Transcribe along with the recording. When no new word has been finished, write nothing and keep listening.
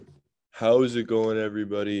How is it going,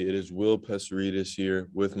 everybody? It is Will Peserides here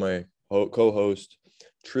with my co-host,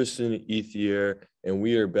 Tristan Ethier, and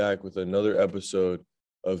we are back with another episode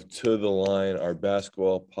of To The Line, our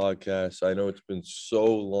basketball podcast. I know it's been so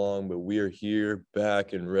long, but we are here,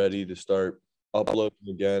 back, and ready to start uploading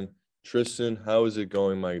again. Tristan, how is it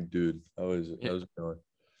going, my dude? How's it going?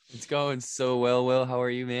 It's going so well, Will. How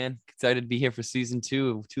are you, man? Excited to be here for season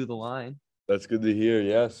 2 of To The Line. That's good to hear.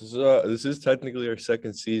 Yes, this is technically our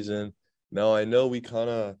second season. Now, I know we kind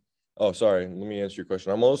of – oh, sorry. Let me answer your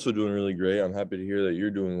question. I'm also doing really great. I'm happy to hear that you're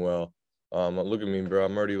doing well. Look at me, bro.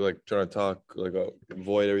 I'm already, trying to talk,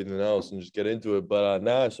 avoid everything else and just get into it.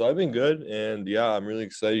 But, so I've been good. And, yeah, I'm really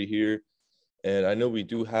excited here. And I know we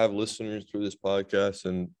do have listeners through this podcast.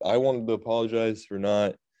 And I wanted to apologize for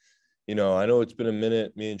not – I know it's been a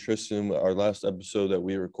minute. Me and Tristan, our last episode that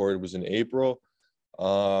we recorded was in April.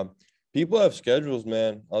 People have schedules,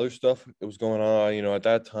 man. Other stuff that was going on. At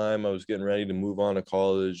that time, I was getting ready to move on to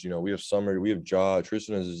college. We have summer, we have jobs.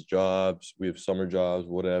 Tristan has his jobs. We have summer jobs,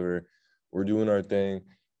 whatever. We're doing our thing.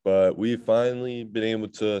 But we've finally been able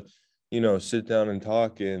to, sit down and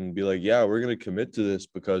talk and be like, yeah, we're going to commit to this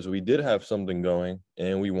because we did have something going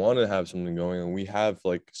and we want to have something going. And we have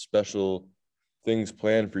special things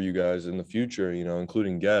planned for you guys in the future,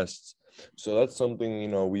 including guests. So that's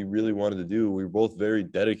something, we really wanted to do. We were both very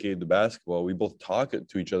dedicated to basketball. We both talk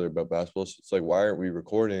to each other about basketball. So it's like, why aren't we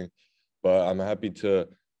recording? But I'm happy to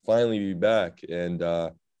finally be back. And,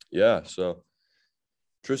 yeah, so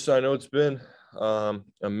Tristan, I know it's been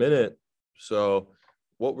a minute. So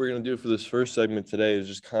what we're going to do for this first segment today is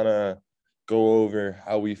just kind of go over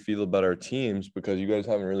how we feel about our teams because you guys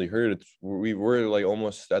haven't really heard it. We're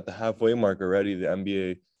almost at the halfway mark already, the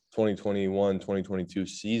NBA 2021-2022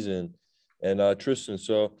 season. And Tristan,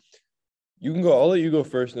 so you can go. I'll let you go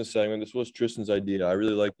first in this segment. This was Tristan's idea. I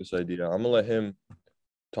really like this idea. I'm gonna let him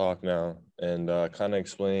talk now and kind of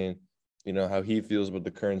explain, how he feels about the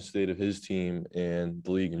current state of his team and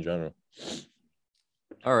the league in general.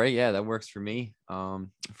 All right, yeah, that works for me.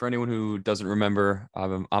 For anyone who doesn't remember,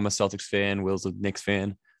 I'm a Celtics fan. Will's a Knicks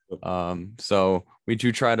fan. So we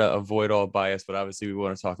do try to avoid all bias, but obviously we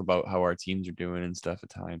want to talk about how our teams are doing and stuff at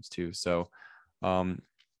times too. So,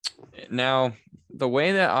 now the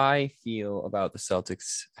way that I feel about the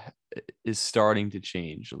Celtics is starting to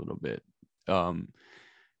change a little bit.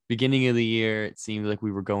 Beginning of the year, it seemed like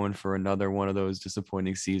we were going for another one of those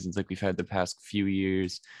disappointing seasons like we've had the past few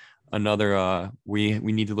years. Another we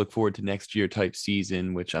need to look forward to next year type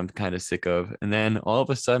season, which I'm kind of sick of. And then all of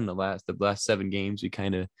a sudden, the last 7 games, we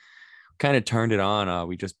kind of turned it on.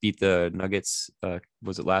 We just beat the Nuggets.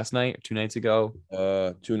 Was it last night or 2 nights ago?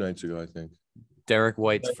 2 nights ago, I think. Derek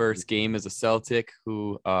White's first game as a Celtic,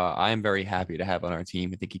 who I am very happy to have on our team.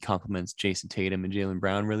 I think he complements Jason Tatum and Jaylen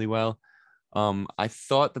Brown really well. I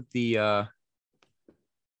thought that the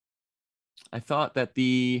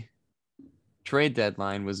trade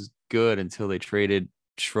deadline was good until they traded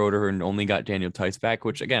Schroeder and only got Daniel Theis back,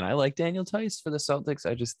 which again, I like Daniel Theis for the Celtics.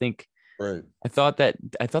 I just think right. I thought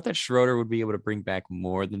that Schroeder would be able to bring back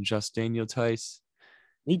more than just Daniel Theis.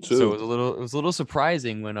 Me too. So it was a little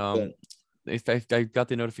surprising when if I got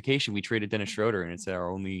the notification we traded Dennis Schroeder and it said our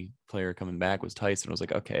only player coming back was Theis, and I was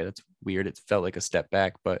like, okay, that's weird. It felt like a step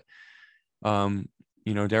back, but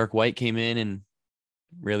Derek White came in and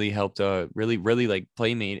really helped really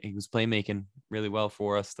playmate. He was playmaking really well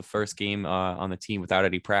for us the first game on the team without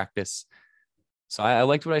any practice. So I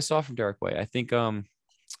liked what I saw from Derek White. I think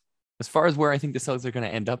as far as where I think the Celtics are going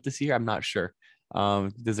to end up this year, I'm not sure.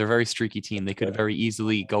 There's a very streaky team. They could very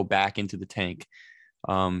easily go back into the tank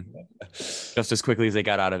just as quickly as they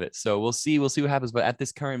got out of it. So we'll see what happens. But at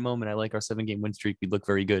this current moment, I like our 7-game win streak. We look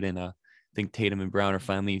very good, and I think Tatum and Brown are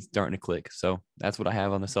finally starting to click. So that's what I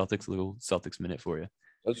have on the Celtics. A little Celtics minute for you.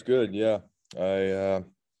 That's good. Yeah, I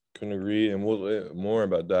couldn't agree, and we'll more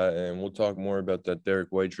about that, and we'll talk more about that Derek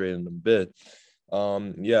White trade in a bit.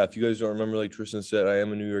 Yeah, if you guys don't remember, like Tristan said, I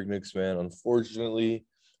am a New York Knicks fan, unfortunately,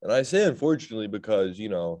 and I say unfortunately because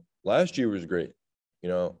last year was great.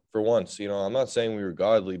 For once, I'm not saying we were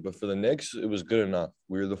godly, but for the Knicks, it was good enough.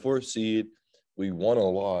 We were the 4th seed. We won a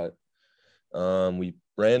lot. We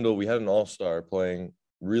had an all-star playing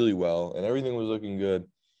really well, and everything was looking good.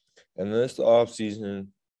 And then it's the offseason,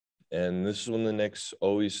 and this is when the Knicks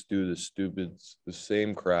always do the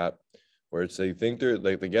same crap, where it's they think they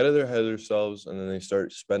get out of their head themselves, and then they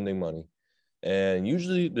start spending money. And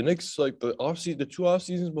usually the Knicks, the 2 off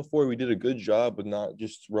seasons before, we did a good job with not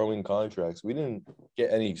just throwing contracts. We didn't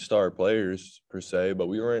get any star players per se, but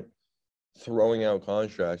we weren't throwing out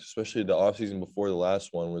contracts, especially the off season before the last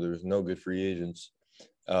one where there was no good free agents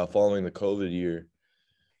following the COVID year.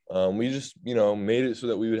 We just, made it so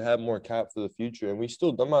that we would have more cap for the future. And we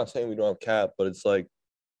still, I'm not saying we don't have cap, but it's like,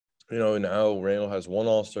 now Randall has one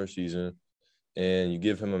All-Star season and you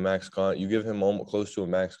give him you give him almost close to a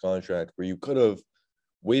max contract where you could have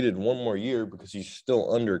waited one more year because he's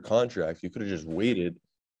still under contract. You could have just waited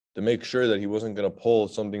to make sure that he wasn't going to pull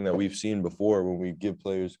something that we've seen before when we give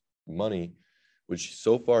players money, which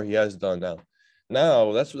so far he has done now.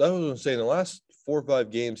 Now, that was what I'm saying. The last 4 or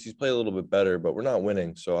 5 games, he's played a little bit better, but we're not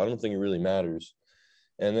winning, so I don't think it really matters.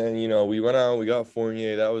 And then, we went out, we got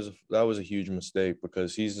Fournier. That was a huge mistake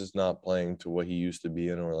because he's just not playing to what he used to be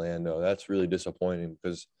in Orlando. That's really disappointing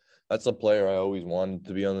because that's a player I always wanted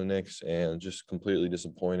to be on the Knicks, and just completely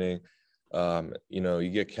disappointing. You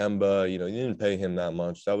get Kemba, you didn't pay him that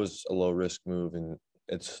much. That was a low risk move, and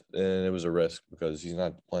it was a risk because he's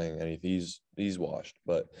not playing anything. He's washed,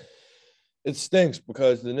 but it stinks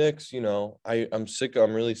because the Knicks, I'm sick.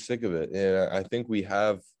 I'm really sick of it. And I think we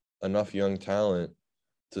have enough young talent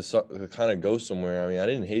to kind of go somewhere. I mean, I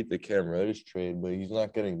didn't hate the Cam Reddish trade, but he's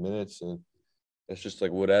not getting minutes, and it's just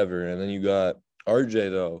like whatever. And then you got RJ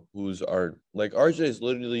though, RJ is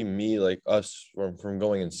literally me, like us from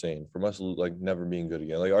going insane, from us like never being good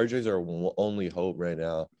again. Like RJ's our only hope right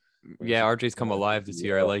now. Yeah, RJ's come alive this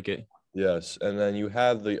year. I like it. Yes, and then you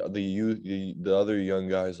have the other young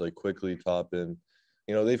guys like Quickly, Toppin.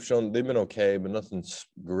 They've been okay, but nothing's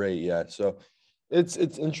great yet. So it's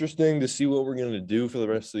interesting to see what we're gonna do for the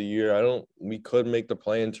rest of the year. We could make the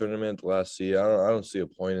play-in tournament last year. I don't see a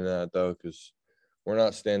point in that though, because we're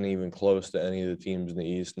not standing even close to any of the teams in the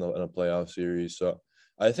East in a playoff series. So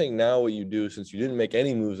I think now what you do, since you didn't make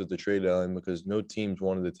any moves at the trade deadline because no teams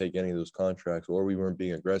wanted to take any of those contracts or we weren't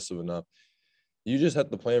being aggressive enough, you just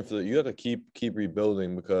have to plan for that. You have to keep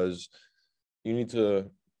rebuilding because you need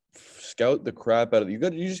to scout the crap out of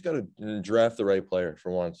it. You just got to draft the right player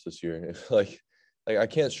for once this year. Like I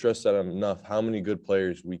can't stress that enough. How many good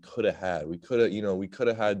players we could have had. We could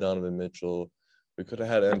have had Donovan Mitchell. We could have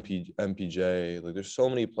had MPJ. Like there's so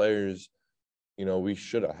many players, we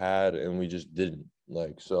should have had and we just didn't.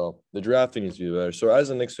 So the drafting needs to be better. So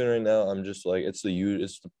as a Knicks fan right now, I'm just like it's the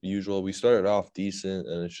usual. We started off decent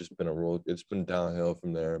and it's just been it's been downhill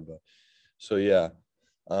from there. But so yeah,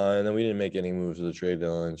 and then we didn't make any moves to the trade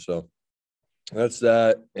deadline. So that's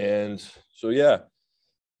that. And so yeah,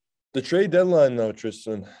 the trade deadline though,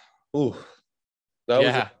 Tristan. Ooh, that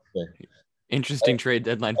was interesting trade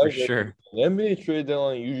deadline for sure. The NBA trade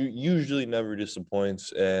deadline usually never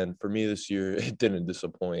disappoints, and for me this year, it didn't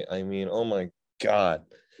disappoint. I mean, oh my God.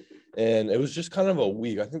 And it was just kind of a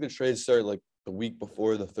week. I think the trade started like the week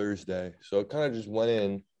before the Thursday. So it kind of just went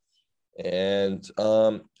in. And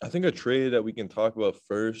I think a trade that we can talk about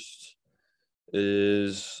first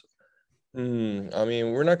is, I mean,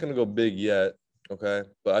 we're not going to go big yet. Okay.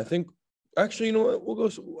 But I think, actually, you know what?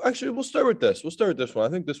 We'll start with this. We'll start with this one. I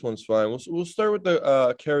think this one's fine. We'll start with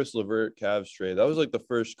the Caris LeVert Cavs trade. That was like the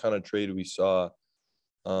first kind of trade we saw.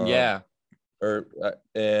 And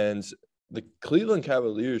the Cleveland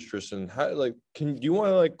Cavaliers, Tristan, do you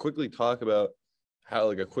want to quickly talk about how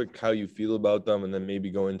you feel about them and then maybe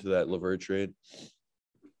go into that LeVert trade?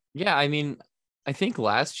 Yeah, I mean, I think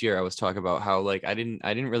last year I was talking about how I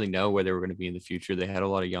didn't really know where they were going to be in the future. They had a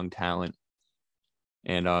lot of young talent,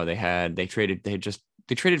 and they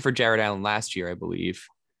traded for Jared Allen last year, I believe.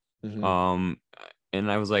 Mm-hmm. And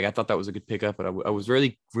I was I thought that was a good pickup, but I was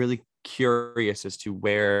really, really curious as to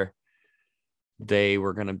where they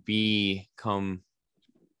were going to be come,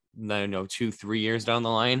 I don't know, 2-3 years down the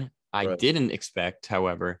line. I didn't expect,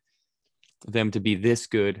 however, them to be this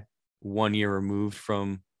good 1 year removed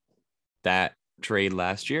from that trade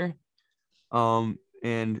last year.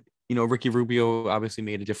 And, Ricky Rubio obviously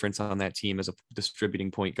made a difference on that team as a distributing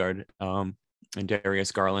point guard. And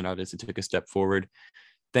Darius Garland obviously took a step forward.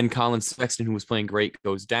 Then Colin Sexton, who was playing great,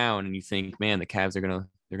 goes down, and you think, man, the Cavs they're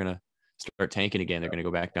gonna start tanking again. They're going to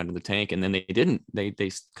go back down to the tank. And then they didn't. They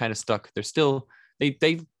kind of stuck. They're still they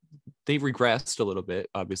regressed a little bit,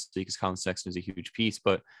 obviously, because Colin Sexton is a huge piece,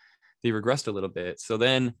 but they regressed a little bit. So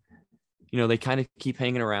then, they kind of keep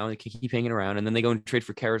hanging around. They keep hanging around, and then they go and trade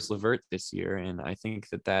for Caris LeVert this year. And I think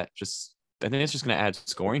it's just going to add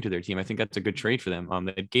scoring to their team. I think that's a good trade for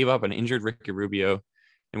them. They gave up an injured Ricky Rubio,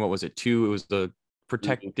 and what was it? It was the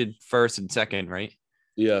protected first and second, right?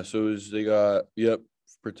 Yeah. So they got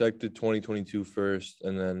protected 2022 first,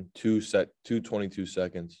 and then 22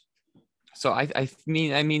 seconds. So I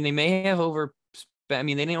mean they may have they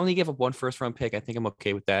didn't only give up 1 first-round pick. I think I'm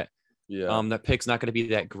okay with that. Yeah. That pick's not going to be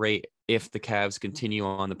that great if the Cavs continue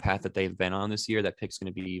on the path that they've been on this year. That pick's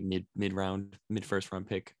going to be mid first round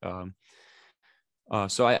pick.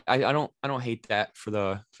 So I don't hate that for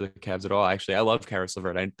the Cavs at all. Actually, I love Karis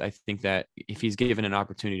LeVert. I think that if he's given an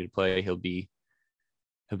opportunity to play, he'll be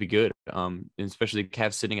good. And especially the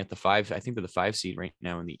Cavs sitting at the five. I think they're the 5 seed right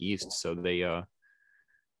now in the East, so they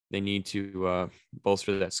need to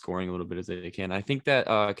bolster that scoring a little bit as they can. I think that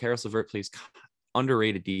Karis LeVert plays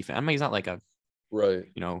underrated defense. I mean, he's not like a Right.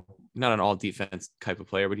 not an all defense type of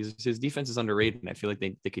player, but his defense is underrated, and I feel like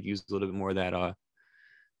they could use a little bit more of that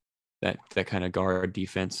kind of guard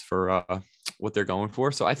defense for what they're going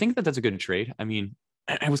for. So I think that that's a good trade. I mean,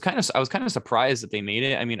 I was kind of surprised that they made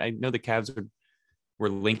it. I mean, I know the Cavs were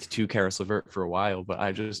linked to Karis LeVert for a while, but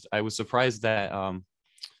I was surprised that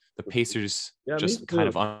the Pacers Yeah, me just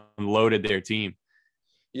kind too. of unloaded their team.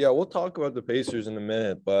 Yeah, we'll talk about the Pacers in a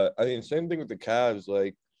minute, but I mean, same thing with the Cavs.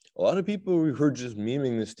 Like a lot of people were just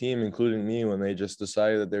memeing this team, including me, when they just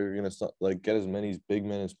decided that they were gonna like get as many big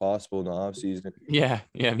men as possible in the offseason. Yeah,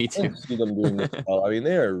 me I too. don't see them doing this well. I mean,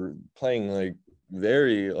 they are playing like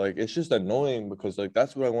very like it's just annoying because like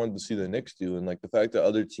that's what I wanted to see the Knicks do, and like the fact that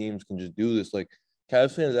other teams can just do this. Like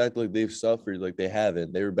Cavs fans act like they've suffered, like they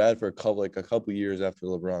haven't. They were bad for a couple years after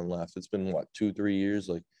LeBron left. It's been what 2 3 years.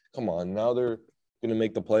 Like, come on, now they're gonna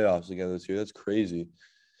make the playoffs again this year. That's crazy,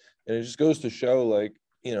 and it just goes to show like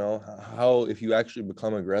how if you actually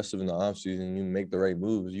become aggressive in the offseason and you make the right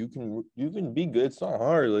moves, you can be good. It's not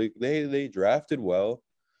hard. Like they drafted well.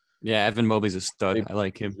 Yeah, Evan Mobley's a stud. They, I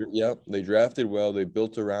like him. yep, they drafted well. They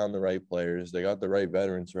built around the right players. They got the right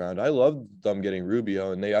veterans around. I love them getting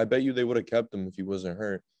Rubio, and I bet you they would have kept him if he wasn't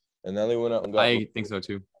hurt. And now they went out and got, I think so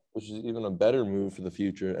too. which is even a better move for the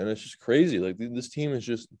future. And it's just crazy. Like this team is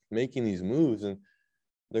just making these moves, and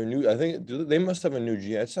they're new. I think they must have a new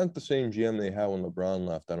GM. It's not the same GM they had when LeBron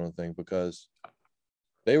left. I don't think because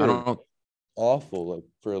they I were don't. awful. Like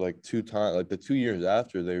for like 2 times, like the 2 years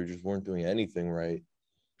after, they just weren't doing anything right.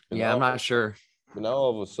 And Yeah, I'm now, not sure. but now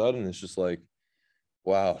all of a sudden, it's just like.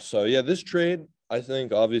 Wow. So yeah, this trade, I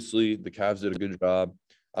think obviously the Cavs did a good job.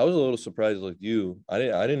 I was a little surprised like you. I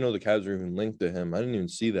didn't know the Cavs were even linked to him. I didn't even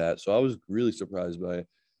see that. So I was really surprised by it.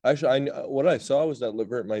 Actually, what I saw was that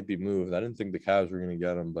LeVert might be moved. I didn't think the Cavs were going to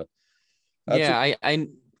get him, but that's a, Yeah,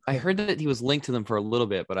 I heard that he was linked to them for a little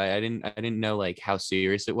bit, but I didn't know like how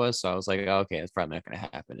serious it was. So I was like, oh, okay, that's probably not going to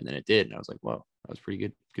happen. And then it did, and I was like, whoa, that was pretty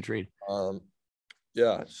good trade. um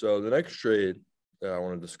yeah, so the next trade that I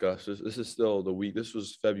want to discuss this is still the week. This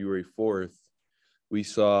was February 4th. We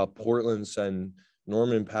saw Portland send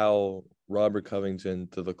Norman Powell, Robert Covington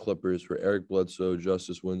to the Clippers for Eric Bledsoe,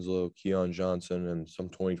 Justice Winslow, Keon Johnson, and some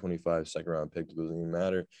 2025 second round pick. It doesn't even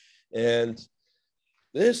matter. And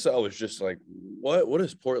this, I was just like, what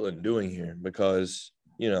is Portland doing here? Because,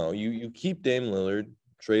 you keep Dame Lillard,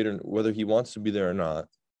 trade whether he wants to be there or not.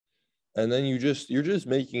 And then you're just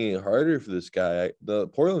making it harder for this guy. The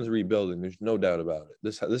Portland's rebuilding. There's no doubt about it.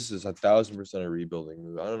 This is 1,000% a rebuilding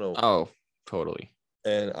move. I don't know. Oh, totally.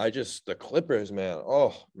 And the Clippers, man.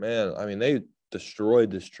 Oh man, I mean they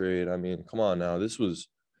destroyed this trade. I mean, come on now.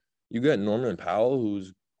 You got Norman Powell,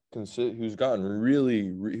 who's gotten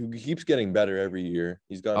who keeps getting better every year.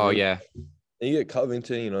 He's gotten Oh really. yeah. And you get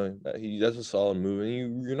Covington. He does a solid move,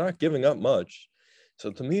 and you're not giving up much.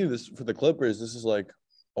 So to me, this for the Clippers, this is like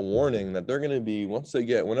a warning that they're going to be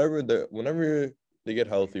whenever they get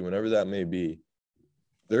healthy, whenever that may be.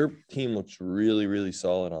 Their team looks really, really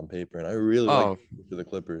solid on paper, and I really like Oh, it for the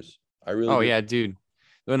Clippers. I really oh do. yeah, dude.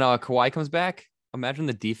 When Kawhi comes back, imagine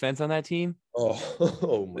the defense on that team. Oh,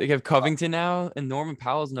 oh my They have Covington now, and Norman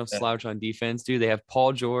Powell's no God. slouch on defense, dude. They have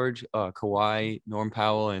Paul George, Kawhi, Norm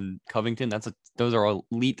Powell, and Covington. Those are all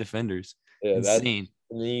elite defenders. Yeah, Insane.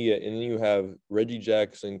 and then you have Reggie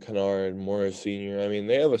Jackson, Kennard, Morris Senior. I mean,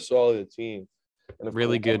 they have a solid team. And if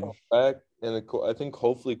Really Kawhi good. comes back, I think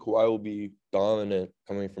hopefully Kawhi will be dominant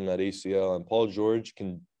coming from that ACL, and Paul George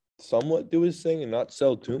can somewhat do his thing and not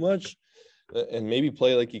sell too much, and maybe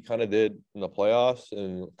play like he kind of did in the playoffs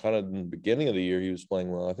and kind of in the beginning of the year he was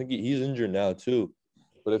playing well. I think he's injured now too,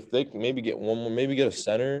 but if they can maybe get one more, maybe get a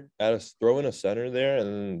center, throw in a center there,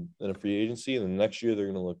 and in a free agency, and then next year they're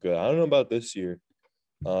gonna look good. I don't know about this year,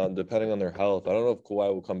 depending on their health. I don't know if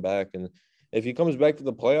Kawhi will come back, and if he comes back to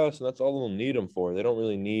the playoffs, and that's all they'll need him for. They don't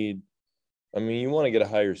really need. I mean, you want to get a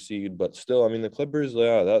higher seed, but still, I mean, the Clippers,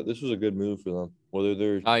 yeah, this was a good move for them. Whether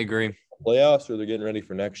they're I agree. playoffs or they're getting ready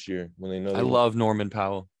for next year when they know I they. love Norman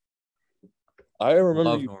Powell. I remember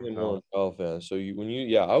Love you Norman being a Powell. Norman Powell fan. So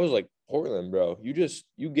I was like Portland, bro.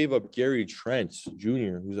 You gave up Gary Trent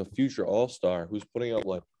Jr., who's a future All-Star, who's putting up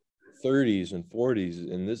like 30s and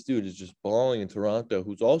 40s, and this dude is just balling in Toronto,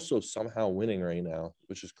 who's also somehow winning right now,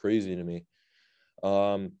 which is crazy to me.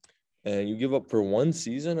 Um, and you give up for one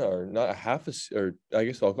season or not a half or I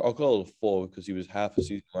guess I'll call it a full because he was half a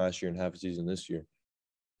season last year and half a season this year.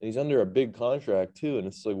 And he's under a big contract too. And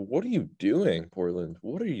it's like, what are you doing, Portland?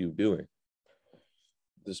 What are you doing?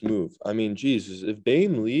 This move. I mean, Jesus, if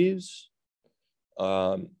Dame leaves,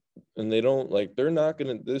 and they don't like, they're not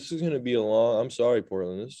gonna. This is gonna be a long. I'm sorry,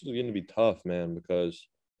 Portland. This is gonna be tough, man, because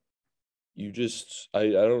you just, I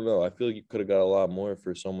don't know. I feel like you could have got a lot more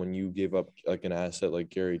for someone you gave up like an asset like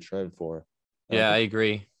Gary Trent for. And I Yeah, I think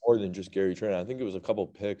agree. more than just Gary Trent. I think it was a couple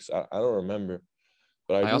picks. I don't remember,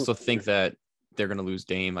 but I I do. also think that they're gonna lose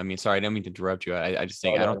Dame. I mean, sorry, I didn't mean to interrupt you. I just Oh,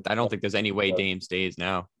 think no, I don't think there's any way Dame stays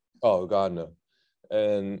now. oh God, no.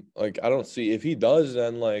 And like I don't see if he does,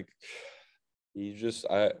 then like he just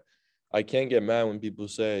I can't get mad when people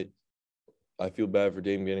say I feel bad for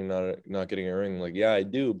Dame getting not getting a ring. Like, yeah, I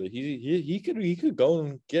do, but he could go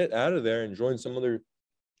and get out of there and join some other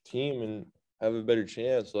team and have a better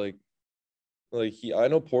chance. Like I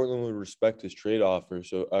know Portland would respect his trade offer,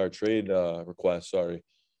 so our trade request, sorry,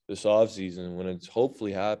 this offseason when it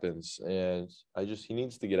hopefully happens. And he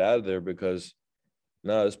needs to get out of there because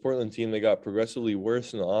this Portland team, they got progressively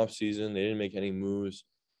worse in the offseason. They didn't make any moves.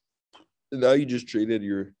 And now you just traded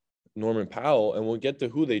your Norman Powell, and we'll get to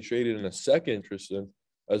who they traded in a second, Tristan,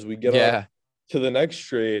 as we get on Yeah, to the next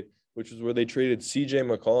trade, which is where they traded CJ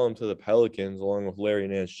McCollum to the Pelicans along with Larry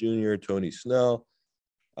Nance Jr., Tony Snell.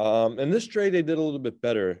 And this trade they did a little bit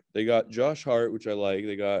better. They got Josh Hart, which I like.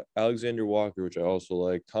 They got Alexander Walker, which I also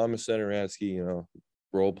like. Thomas Satoransky,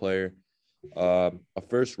 role player. A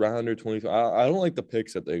first rounder, 25. I don't like the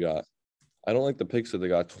picks that they got. I don't like the picks that they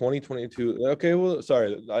got. 2022. Okay, well,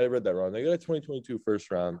 sorry, I read that wrong. They got a 2022 first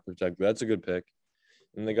round protected. That's a good pick.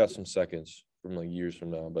 And they got some seconds from like years from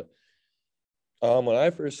now. But when I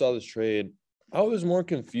first saw this trade, I was more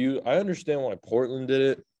confused. I understand why Portland did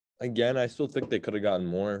it. Again, I still think they could have gotten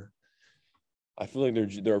more. I feel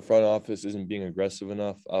like their front office isn't being aggressive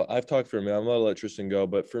enough. I've talked for a minute. I'm gonna let Tristan go,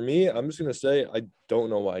 but for me, I'm just gonna say I don't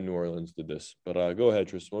know why New Orleans did this. But go ahead,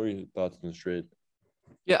 Tristan. What were your thoughts on this trade?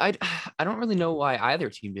 yeah. I don't really know why either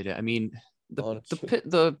team did it. I mean, Honestly,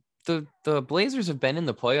 the Blazers have been in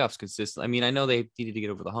the playoffs consistently. I mean, I know they needed to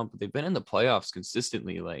get over the hump, but they've been in the playoffs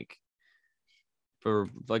consistently, like for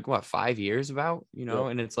like what 5 years about, yeah,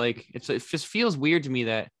 and it's like it just feels weird to me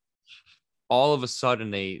that all of a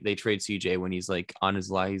sudden they trade CJ when he's like on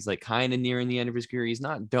his life. He's like kind of nearing the end of his career. He's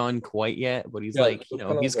not done quite yet, but he's yeah. like, So it's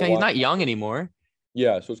kind of like a he's why. not young anymore.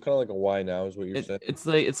 Yeah, so it's kind of like a why now is what you're saying.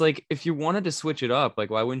 It's like if you wanted to switch it up, like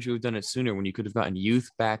why wouldn't you have done it sooner when you could have gotten youth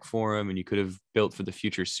back for him and you could have built for the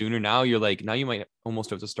future sooner? Now you might almost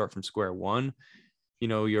have to start from square one.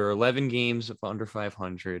 You're 11 games of under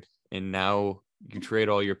 500, and now you trade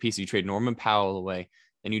all your pieces. You trade Norman Powell away,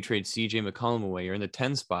 and you trade CJ McCollum away. You're in the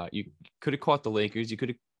 10 spot. You could have caught the Lakers. You could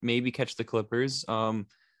have maybe catch the Clippers.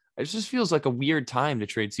 It just feels like a weird time to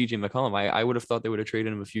trade CJ McCollum. I would have thought they would have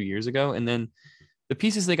traded him a few years ago, and then the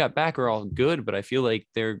pieces they got back are all good, but I feel like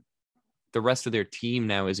the rest of their team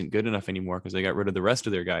now isn't good enough anymore because they got rid of the rest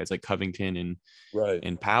of their guys like Covington Right.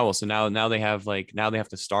 and Powell. So now they have now they have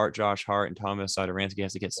to start Josh Hart, and Thomas Satoransky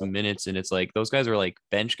has to get some minutes, and it's like those guys are like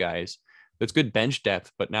bench guys. It's good bench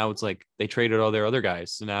depth, but now it's like they traded all their other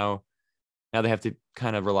guys. So now they have to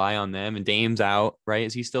kind of rely on them. And Dame's out, right?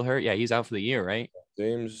 Is he still hurt? Yeah, he's out for the year, right?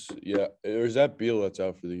 James, yeah. Or is that Beal that's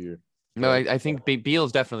out for the year? No, I think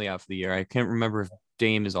Beal's definitely out for the year. I can't remember if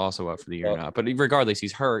Dame is also out for the year or not. But regardless,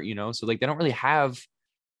 he's hurt, So like they don't really have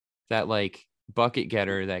that like bucket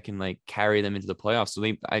getter that can like carry them into the playoffs. So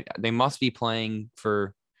they must be playing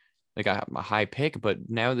for like a high pick, but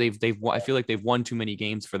now I feel like they've won too many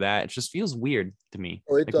games for that. It just feels weird to me.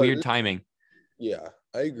 Oh, it Like does. weird timing. Yeah,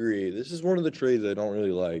 I agree. This is one of the trades I don't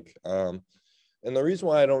really like. And the reason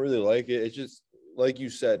why I don't really like it, it's just like you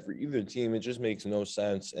said, for either team, it just makes no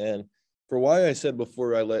sense. And for why I said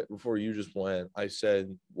before you just went, I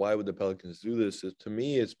said, why would the Pelicans do this? To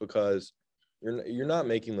me, it's because you're not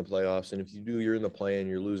making the playoffs, and if you do, you're in the play and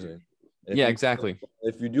you're losing. And Yeah, exactly.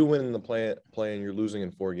 if you do win in the play and you're losing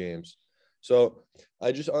in 4 games. So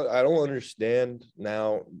I don't understand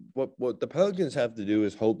now what the Pelicans have to do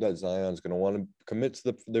is hope that Zion's going to want to commit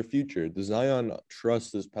to their future. Does Zion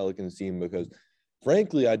trust this Pelicans team? Because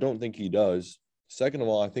frankly, I don't think he does. Second of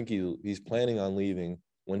all, I think he's planning on leaving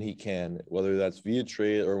when he can, whether that's via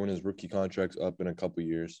trade or when his rookie contract's up in a couple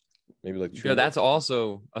years, maybe like 2 Yeah, more. that's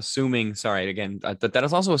also assuming. Sorry again, that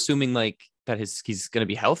is also assuming like that he's going to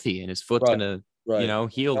be healthy and his foot's Right, going to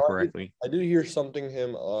right. heal Now, correctly. I did hear something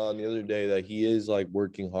him on the other day that he is like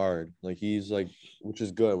working hard, like he's like, which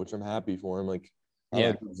is good, which I'm happy for him. Like I'm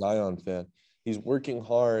Yeah, a Zion fan. He's working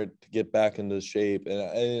hard to get back into shape,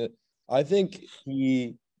 and I think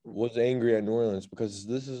was angry at New Orleans because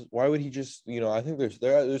this is why would he just, I think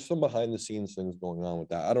there's some behind the scenes things going on with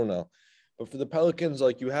that. I don't know. But for the Pelicans,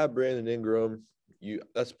 like you have Brandon Ingram,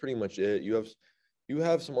 that's pretty much it. You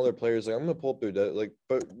have some other players. Like I'm gonna pull up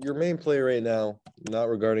but your main player right now, not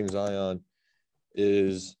regarding Zion,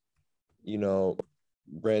 is you know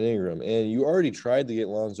Brandon Ingram, and you already tried to get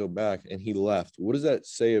Lonzo back, and he left. What does that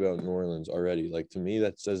say about New Orleans already? Like to me,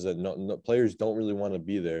 that says that no players don't really want to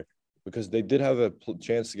be there because they did have a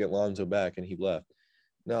chance to get Lonzo back, and he left.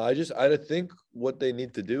 Now, I think what they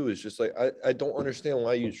need to do is just like I don't understand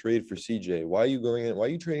why you trade for CJ. Why are you going in? Why are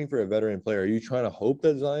you trading for a veteran player? Are you trying to hope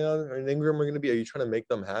that Zion and Ingram are going to be? Are you trying to make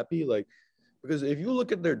them happy? Like, because if you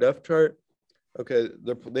look at their depth chart, okay,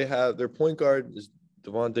 they have their point guard is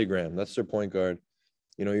Devontae Graham. That's their point guard.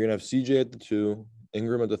 You're gonna have CJ at the 2,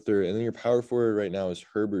 Ingram at the 3rd, and then your power forward right now is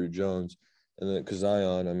Herbert Jones, and then because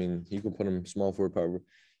Zion, I mean, he can put him small forward power.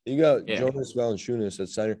 You got Jonas Valanciunas at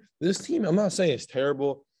center. This team, I'm not saying it's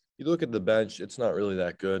terrible. You look at the bench, it's not really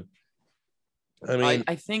that good. I mean,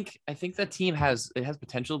 I think that team has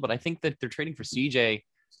potential, but I think that they're trading for CJ.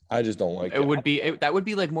 I just don't like it. That would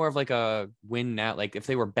be like more of like a win now, like if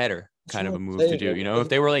they were better kind of a move to do. If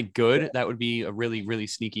they were like good, that would be a really, really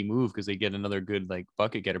sneaky move because they get another good like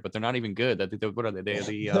bucket getter, but they're not even good. What are they?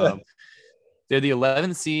 They're the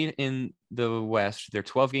 11th seed in the West. They're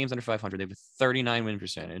 12 games under 500. They have a 39 win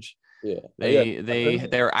percentage. Yeah,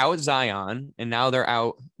 they're out Zion, and now they're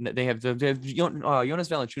out. They have Jonas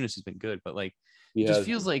Valanciunas has been good, but like it just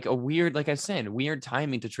feels like a weird, like I said, weird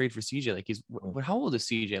timing to trade for CJ. Like how old is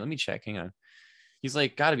CJ? Let me check. Hang on. He's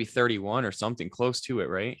like got to be 31 or something close to it,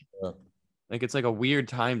 right? Yeah. Like it's like a weird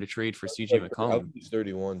time to trade for CJ McCollum. He's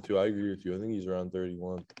 31 too. I agree with you. I think he's around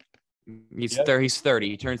 31. He's 30.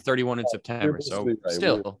 He turns 31 in September. So right.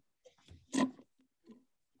 Still,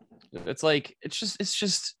 it's like it's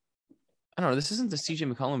just I don't know. This isn't the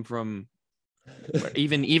CJ McCollum from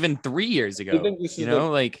even 3 years ago. You think this is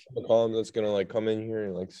like McCollum that's gonna like come in here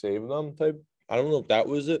and like save them type? I don't know if that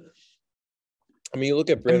was it. I mean, you look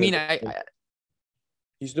at Brandon. I mean,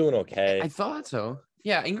 he's doing okay. I thought so.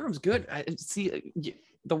 Yeah, Ingram's good. I see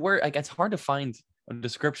the word. Like it's hard to find a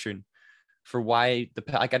description for why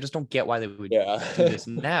I just don't get why they would do this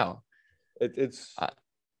now.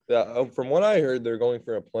 From what I heard, they're going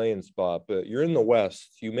for a playing spot, but you're in the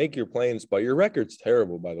West. You make your playing spot. Your record's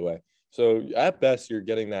terrible, by the way. So at best, you're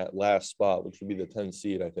getting that last spot, which would be the 10th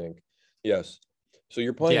seed, I think. Yes. So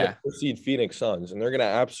you're playing the 4th seed Phoenix Suns, and they're going to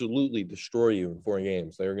absolutely destroy you in 4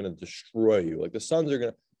 games. They're going to destroy you. Like the Suns are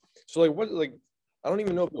going to. So I don't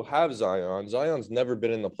even know if you'll have Zion. Zion's never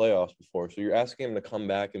been in the playoffs before, so you're asking him to come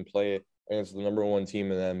back and play against the number 1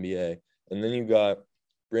 team in the NBA, and then you got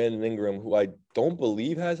Brandon Ingram, who I don't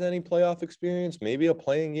believe has any playoff experience, maybe a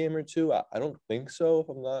playing game or 2. I don't think so, if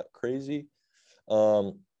I'm not crazy.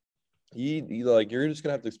 You're just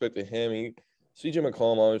gonna have to expect him. CJ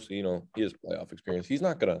McCollum, obviously, he has playoff experience. He's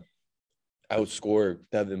not gonna outscore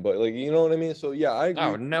Devin, but you know what I mean. So yeah, I agree.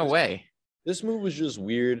 Oh, no way. This move was just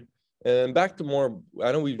weird. And back to more,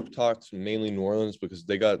 I know we've talked mainly New Orleans because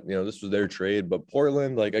they got, this was their trade, but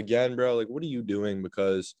Portland, again, bro, what are you doing?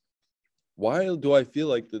 Because why do I feel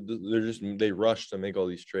like they rushed to make all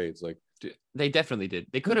these trades? They definitely did.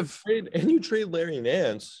 They could have. And you trade Larry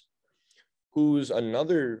Nance, who's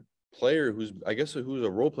another player who's a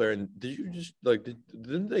role player. And did you just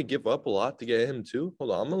didn't they give up a lot to get him too? Hold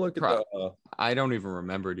on, I'm gonna look at that. I don't even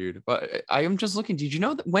remember, dude. But I am just looking. Did you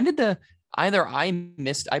know that when did I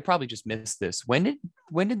probably just missed this. When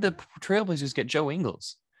did the Trailblazers get Joe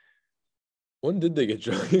Ingles? When did they get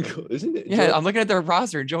Joe Ingles? Isn't it? Yeah, I'm looking at their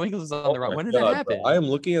roster. Joe Ingles is on the roster. When did that happen? Bro. I am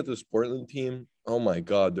looking at this Portland team. Oh my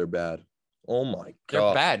God, they're bad. Oh my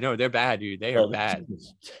God. They're bad. No, they're bad, dude. They are bad.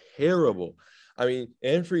 Terrible. I mean,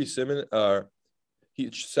 Anthony Simmons,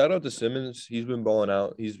 shout out to Simmons. He's been balling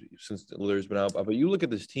out. Since Lillard's been out. But you look at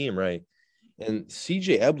this team, right? And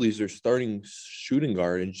CJ Ebley's their starting shooting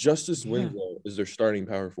guard, and Justice Winslow is their starting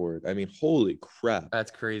power forward. I mean, holy crap.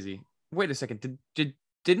 That's crazy. Wait a second.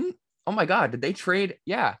 Didn't oh my God, did they trade?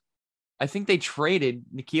 Yeah. I think they traded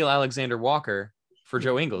Nickeil Alexander-Walker for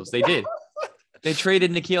Joe Ingles. They did. They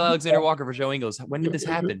traded Nickeil Alexander-Walker for Joe Ingles. When did this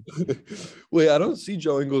happen? Wait, I don't see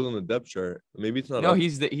Joe Ingles on the depth chart. Maybe it's not. No,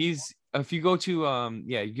 he's if you go to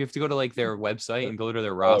you have to go to their website and go to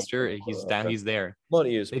their roster. He's down. He's there.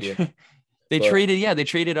 Money is. They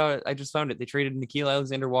traded. I just found it. They traded Nickeil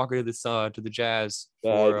Alexander-Walker to the Jazz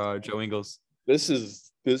for Joe Ingles.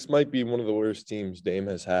 This might be one of the worst teams Dame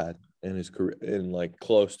has had in his career,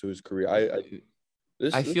 close to his career.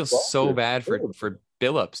 I feel so bad for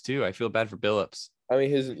Billups too. I feel bad for Billups. I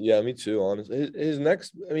mean, me too, honestly. His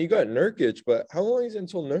next, I mean, you got Nurkic, but how long is it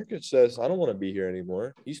until Nurkic says, I don't want to be here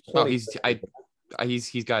anymore? He's Oh, 20.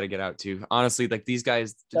 he's got to get out too. Honestly, like these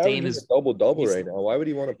guys, He's Dame averaging a is double he's right now. Why would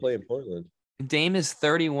he want to play in Portland? Dame is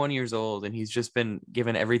 31 years old and he's just been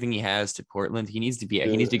given everything he has to Portland. He needs to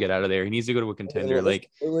Dude, get out of there. He needs to go to a contender. unless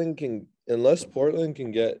Like Portland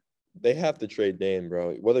can get, they have to trade Dame,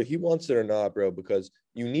 bro. Whether he wants it or not, bro, because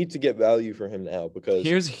you need to get value for him now. Because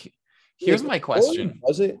here's my Portland question.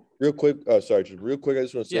 does it real quick. Sorry, just real quick. I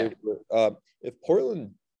just want to Yeah. say, if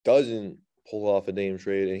Portland doesn't pull off a Dame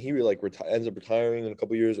trade and he like ends up retiring in a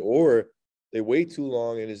couple years, or they wait too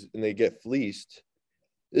long and they get fleeced,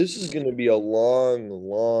 this is going to be a long,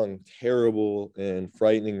 long, terrible and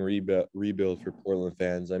frightening rebuild for Portland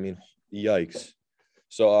fans. I mean, yikes.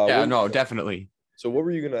 So, Yeah, no, definitely. So what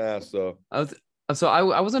were you going to ask though? I was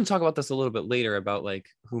going to talk about this a little bit later about like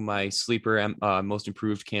who my sleeper most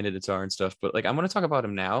improved candidates are and stuff, but like I'm going to talk about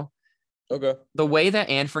him now. Okay. The way that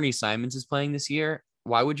Anthony Simons is playing this year,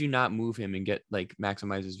 why would you not move him and get like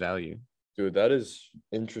maximize his value? Dude, that is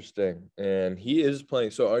interesting. And he is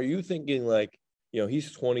playing. So are you thinking like,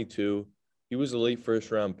 he's 22. He was a late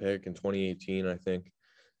first round pick in 2018, I think.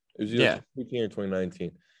 It was either 2018 or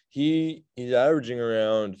 2019. He's averaging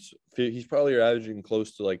around, he's probably averaging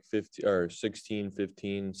close to like 50 or 16,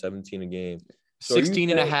 15, 17 a game. So 16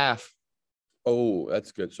 and a half. Oh,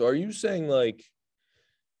 that's good. So are you saying like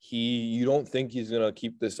you don't think he's going to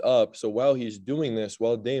keep this up? So while he's doing this,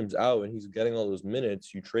 while Dame's out and he's getting all those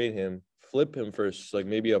minutes, you trade him, flip him for like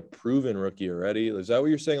maybe a proven rookie already. Is that what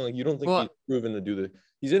you're saying? Like, you don't think he's proven to do the,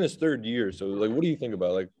 he's in his third year. So like, what do you think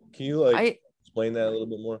about, like, can you explain that a little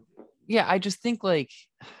bit more? Yeah. I just think like,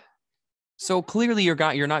 so clearly you're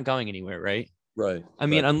not going anywhere, right? Right. I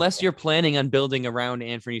mean, unless you're planning on building around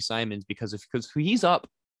Anthony Simons, because he's up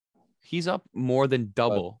more than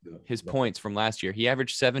double his points from last year. He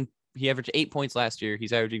averaged 8 points last year.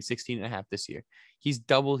 He's averaging 16 and a half this year. He's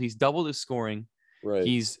doubled his scoring. Right.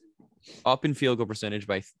 He's up in field goal percentage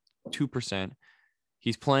by 2%.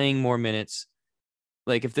 He's playing more minutes.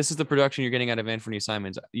 Like, if this is the production you're getting out of Anthony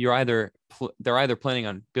Simons, they're either planning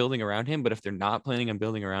on building around him, but if they're not planning on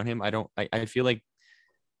building around him, I feel like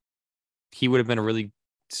he would have been a really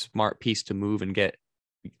smart piece to move and get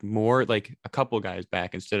more, like a couple guys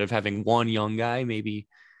back instead of having one young guy. Maybe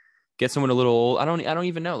get someone a little old. I don't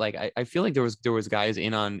even know. Like, I feel like there was guys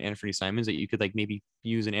in on Anthony Simons that you could like maybe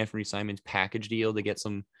use an Anthony Simons package deal to get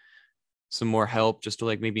some more help just to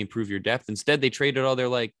like maybe improve your depth. Instead, they traded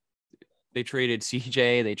they traded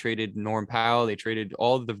CJ, they traded Norm Powell, they traded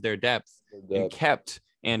all of their depth and kept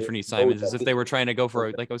Anthony Simons as if they were trying to go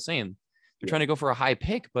for, like I was saying, they're trying to go for a high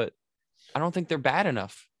pick, but I don't think they're bad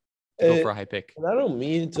enough to go for a high pick. And I don't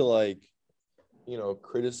mean to like,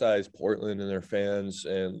 criticize Portland and their fans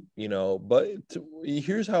and, but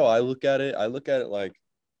here's how I look at it. I look at it like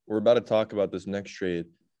we're about to talk about this next trade.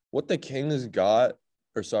 What the Pacers got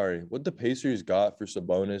for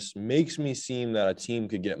Sabonis makes me seem that a team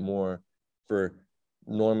could get more for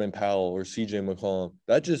Norman Powell or CJ McCollum.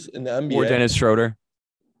 That just in the NBA. Or Dennis Schroeder.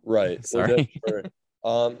 Right. Sorry.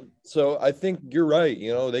 So I think you're right.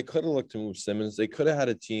 They could have looked to move Simmons. They could have had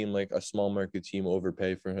a team, like a small market team,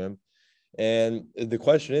 overpay for him. And the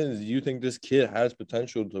question is, do you think this kid has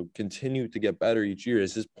potential to continue to get better each year?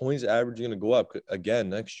 Is his points average going to go up again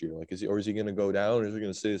next year? Like, is he going to go down, or is he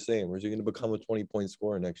going to stay the same? Or is he going to become a 20-point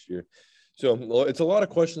scorer next year? So it's a lot of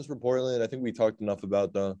questions for Portland. I think we talked enough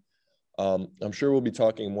about them. I'm sure we'll be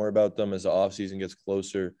talking more about them as the offseason gets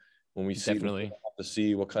closer. When we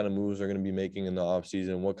see what kind of moves they're going to be making in the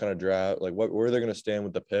offseason, what kind of draft, like where they're going to stand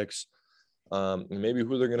with the picks, and maybe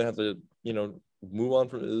who they're going to have to, move on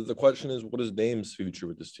from. The question is, what is Dame's future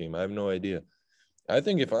with this team? I have no idea. I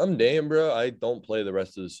think if I'm Dame, bro, I don't play the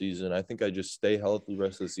rest of the season. I think I just stay healthy the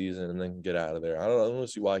rest of the season and then get out of there. I don't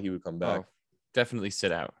see why he would come back. Definitely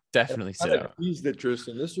sit out. Sit out. He's the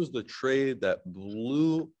Tristan. This was the trade that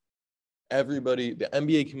blew everybody, the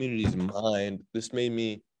NBA community's mind. This made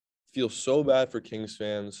me feel so bad for Kings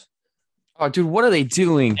fans. Oh, dude, what are they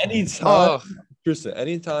doing? Anytime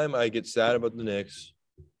I get sad about the Knicks,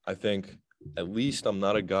 I think at least I'm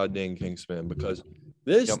not a goddamn Kings fan, because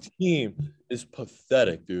this team is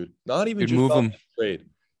pathetic, dude. Not even just move them. Trade.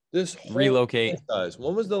 This relocate, guys.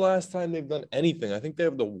 When was the last time they've done anything? I think they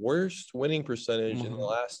have the worst winning percentage in the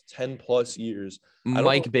last 10 plus years.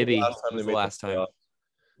 Mike Bibby was the last time.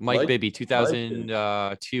 Mike Bibby,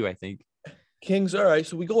 2002, I think. Kings, all right.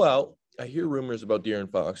 So we go out. I hear rumors about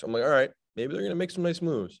De'Aaron Fox. I'm like, all right, maybe they're gonna make some nice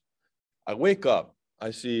moves. I wake up. I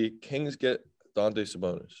see Kings get Dante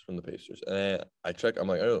Sabonis from the Pacers, and I check. I'm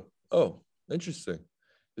like, oh, interesting.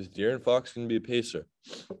 Is De'Aaron Fox gonna be a Pacer?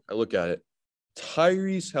 I look at it.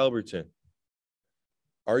 Tyrese Halliburton.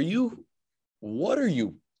 What are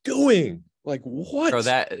you doing? Like, what? Bro,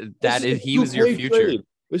 that This is a he was your 2K future. trade.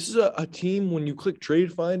 This is a team when you click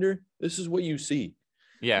Trade Finder, this is what you see.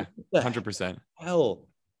 Yeah, What 100%. the hell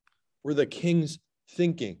were the Kings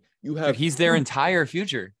thinking? Dude, he's their entire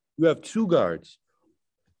future. You have two guards.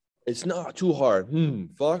 It's not too hard.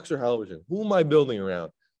 Fox or Halliburton? Who am I building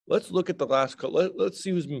around? Let's look at the last couple. Let's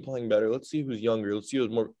see who's been playing better. Let's see who's younger. Let's see who's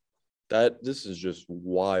more. This is just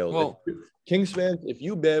wild. Well, Kings fans, if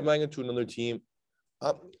you bandwagon to another team,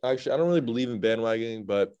 actually, I don't really believe in bandwagoning,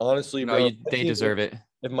 but honestly, no, bro, they deserve it.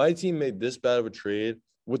 If my team made this bad of a trade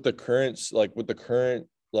with the current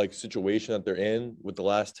situation that they're in with the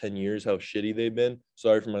last 10 years, how shitty they've been.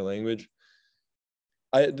 Sorry for my language.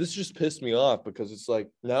 This just pissed me off because it's like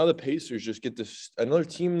now the Pacers just get this another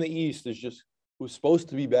team in the East is just who's supposed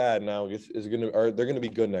to be bad now they're gonna be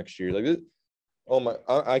good next year. Like, oh my,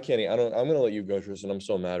 I can't. I'm gonna let you go, Tristan. I'm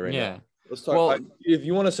so mad right now. Let's talk. Well, if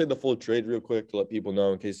you want to say the full trade real quick to let people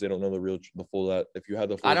know in case they don't know the full that if you had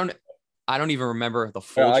the full. I don't even remember the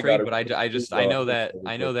full trade, but I know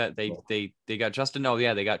that they got Justin. Oh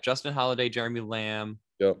yeah, they got Justin Holiday, Jeremy Lamb,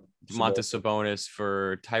 yep, Domantas Sabonis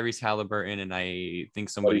for Tyrese Halliburton, and I think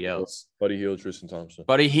somebody else. Buddy Hield, Tristan Thompson.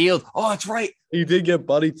 Buddy Hield. Oh, that's right. He did get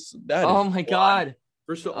Buddy. Oh my God.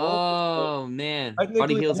 First of all, oh man,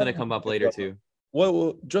 Buddy Hield's gonna come up later too.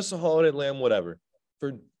 Well, Justin Holiday, Lamb, whatever.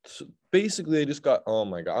 Basically, they just got. Oh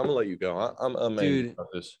my God, I'm gonna let you go. I'm Dude. about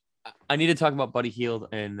this. I need to talk about Buddy Hield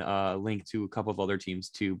and link to a couple of other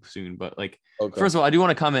teams too soon. But okay. First of all, I do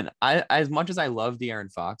want to comment. As much as I love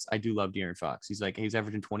De'Aaron Fox, I do love De'Aaron Fox. He's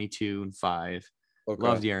averaging 22 and 5. Okay.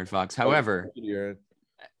 Love De'Aaron Fox. However,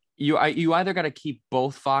 you either got to keep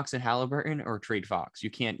both Fox and Halliburton or trade Fox.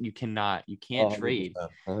 You can't trade.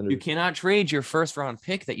 100%. You cannot trade your first round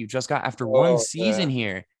pick that you just got after one season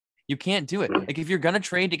here. You can't do it. Like if you're gonna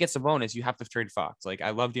trade to get Sabonis, you have to trade Fox. Like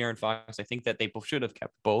I love De'Aaron Fox. I think that they should have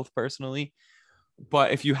kept both personally.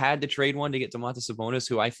 But if you had to trade one to get Domantas Sabonis,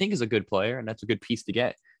 who I think is a good player and that's a good piece to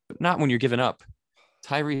get, but not when you're giving up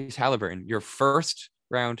Tyrese Halliburton, your first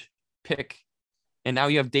round pick, and now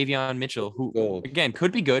you have Davion Mitchell, who again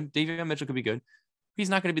could be good. Davion Mitchell could be good. He's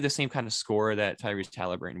not going to be the same kind of scorer that Tyrese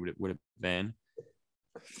Halliburton would have been.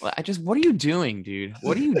 What are you doing, dude?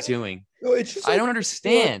 What are you doing? No, it's just I don't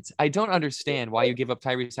understand. I don't understand why you give up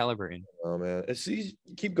Tyrese Halliburton. Oh man,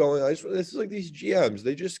 keep going. This is like these GMs.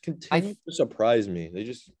 They just continue to surprise me. They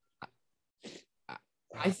just.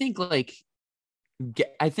 I think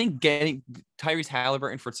getting Tyrese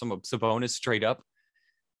Halliburton for some Sabonis straight up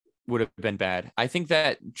would have been bad. I think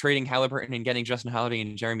that trading Halliburton and getting Justin Holiday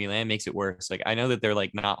and Jeremy Lamb makes it worse. Like I know that they're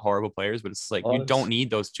like not horrible players, but it's like you don't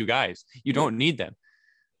need those two guys. You don't need them.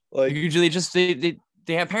 Like usually just they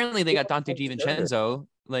apparently they got Dante DiVincenzo.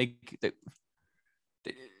 Like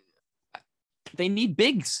they need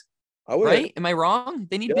bigs. Right? Am I wrong?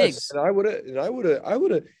 They need bigs. And I would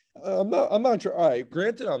have. I'm not sure. All right.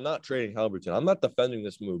 Granted, I'm not trading Halliburton. I'm not defending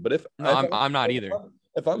this move. But I'm not either.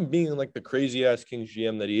 If I'm being like the crazy ass Kings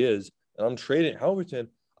GM that he is, and I'm trading Halliburton,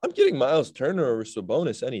 I'm getting Miles Turner over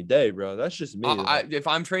Sabonis any day, bro. That's just me. If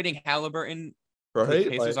I'm trading Halliburton, right?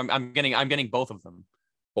 Pacers, I'm getting both of them.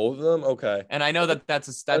 Both of them, okay. And I know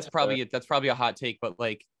that's probably a hot take, but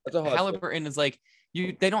like Halliburton is like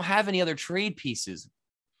they don't have any other trade pieces.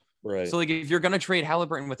 Right. So like if you're gonna trade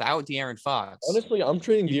Halliburton without De'Aaron Fox, honestly, I'm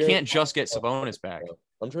trading. You can't just get Sabonis back.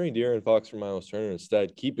 I'm trading De'Aaron Fox for Miles Turner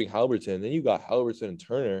instead, keeping Halliburton. Then you got Halliburton and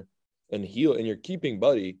Turner and Hield, and you're keeping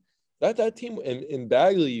Buddy. That team in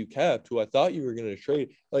Bagley you kept, who I thought you were gonna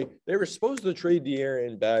trade. Like they were supposed to trade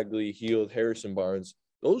De'Aaron, Bagley, Hield, Harrison Barnes.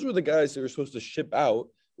 Those were the guys they were supposed to ship out.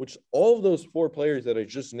 Which all of those 4 players that I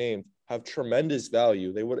just named have tremendous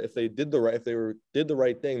value. They would, if they did the right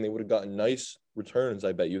thing, they would have gotten nice returns.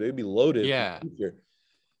 I bet you they'd be loaded. Yeah,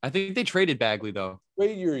 I think they traded Bagley though.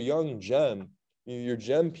 Trade your young gem, your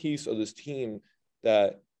gem piece of this team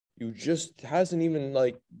that you just hasn't even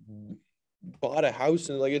like bought a house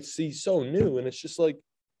and like he's so new and it's just like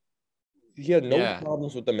he had no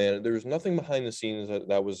problems with the man. There was nothing behind the scenes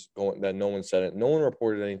that was going that no one said it. No one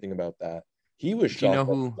reported anything about that. He was shocked. You know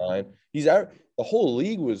who? The whole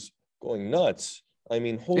league was going nuts. I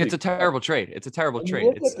mean, it's a terrible trade. It's a terrible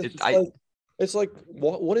trade. It's like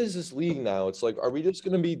what is this league now? It's like, are we just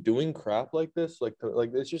gonna be doing crap like this? Like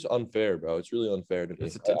it's just unfair, bro. It's really unfair to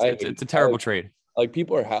me. It's a terrible trade. Like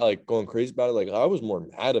people are like going crazy about it. Like I was more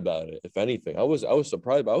mad about it. If anything, I was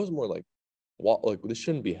surprised, but I was more like, what? Like this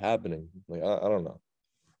shouldn't be happening. Like I don't know.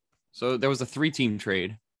 So there was a 3-team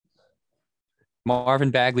trade.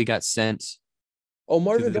 Marvin Bagley got sent. Oh,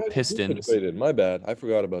 Marvin to the Pistons. My bad. I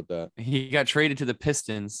forgot about that. He got traded to the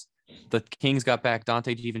Pistons The Kings got back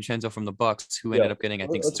Dante DiVincenzo from the Bucks, who Yeah. ended up getting, I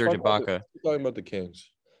think, Let's Serge talk about Ibaka. let's talking about the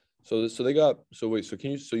Kings. So they got so wait, so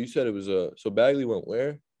can you so you said it was so Bagley went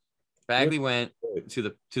where? Bagley went Wait,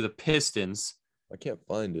 to the Pistons. I can't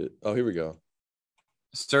find it. Oh, here we go.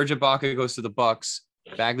 Serge Ibaka goes to the Bucks.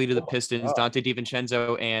 Bagley to the Pistons. Wow. Dante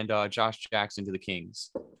DiVincenzo and Josh Jackson to the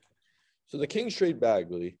Kings. So the Kings trade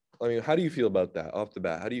Bagley. I mean, how do you feel about that off the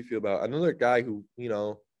bat? How do you feel about another guy who,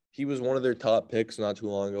 he was one of their top picks not too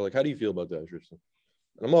long ago? Like, how do you feel about that, Tristan?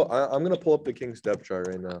 I'm gonna pull up the Kings depth chart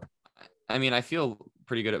right now. I mean, I feel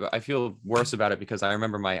pretty good I feel worse about it because I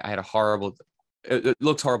remember I had a horrible. It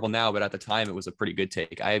looks horrible now, but at the time it was a pretty good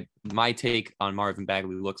take. My take on Marvin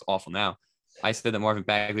Bagley looks awful now. I said that Marvin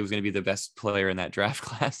Bagley was going to be the best player in that draft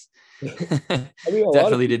class.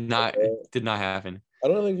 Definitely did not happen. I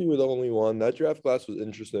don't think you were the only one. That draft class was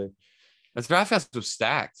interesting. That draft class was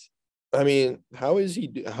stacked. I mean, how was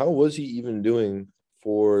he even doing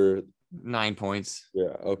for 9 points?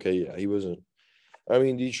 Yeah. Okay. Yeah, he wasn't. I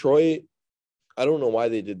mean, Detroit, I don't know why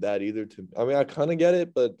they did that either. I kind of get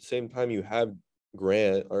it, but at the same time, you have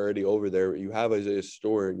Grant already over there. You have Isaiah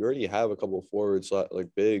Stewart. You already have a couple of forwards like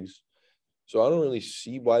bigs. So I don't really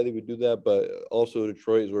see why they would do that. But also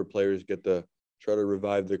Detroit is where players get to try to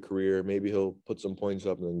revive their career. Maybe he'll put some points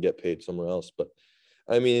up and then get paid somewhere else. But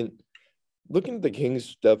I mean, looking at the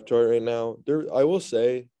Kings depth chart right now, I will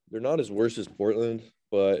say they're not as worse as Portland,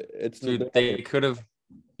 but they could have.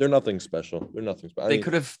 They're nothing special. They're nothing special. They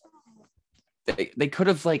could have. They could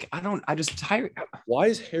have I just tired. Why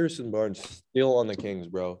is Harrison Barnes still on the Kings,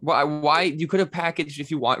 bro? Why you could have packaged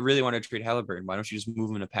if you really want to trade Halliburton? Why don't you just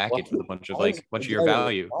move him in a package with a bunch of your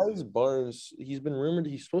value? Why is Barnes? He's been rumored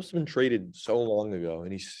he's supposed to have been traded so long ago,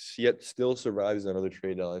 and he's yet still survives another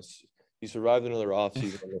trade deadline. He survived another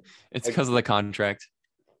offseason. It's because of the contract.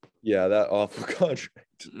 Yeah, that awful contract.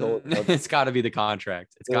 It's got to be the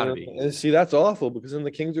contract. It's got to be. And see, that's awful because then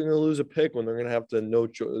the Kings are going to lose a pick when they're going to have to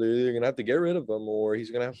they're either going to have to get rid of him or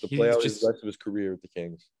he's going to have to play out the rest of his career with the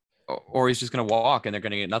Kings. Or he's just going to walk and they're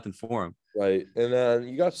going to get nothing for him. Right. And then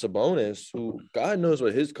you got Sabonis, who God knows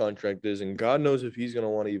what his contract is, and God knows if he's going to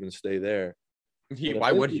want to even stay there.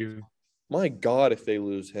 Why would you? My God, if they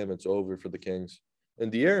lose him, it's over for the Kings.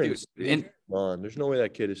 And De'Aaron's gone. There's no way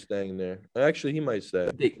that kid is staying there. Actually, he might stay.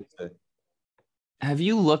 Have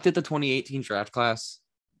you looked at the 2018 draft class?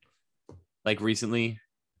 Like recently?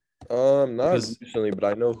 Not recently, but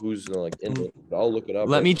I know who's in it. I'll look it up.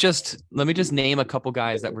 Let me just name a couple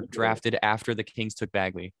guys that were drafted after the Kings took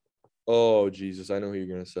Bagley. Oh Jesus, I know who you're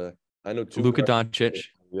gonna say. I know two. Luka Doncic.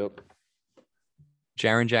 Yep.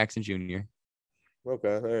 Jaren Jackson Jr.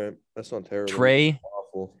 Okay, all right. That's not terrible.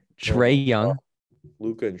 Trae Young.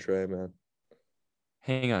 Luka and Trae, man.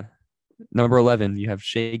 Hang on. Number 11, you have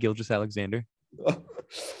Shai Gilgeous-Alexander.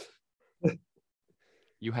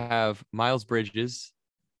 You have Miles Bridges,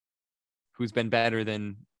 who's been better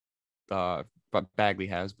than Bagley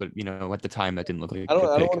has, but at the time that didn't look like I don't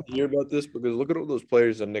want to hear about this because look at all those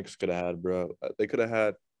players the Knicks could have had, bro. They could have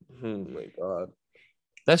had. Oh my God.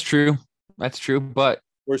 That's true. But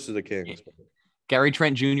versus the Kings. Gary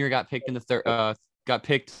Trent Jr. got picked in the third. Got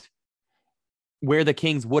picked where the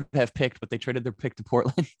Kings would have picked, but they traded their pick to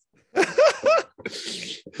Portland.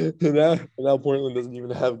 now Portland doesn't even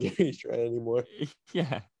have Gary Trent anymore.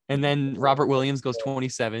 Yeah, and then Robert Williams goes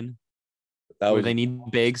 27. They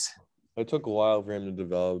need bigs. It took a while for him to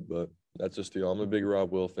develop, but that's just I'm a big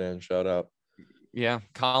Rob Will fan. Shout out. Yeah,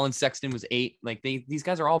 Colin Sexton was 8. Like these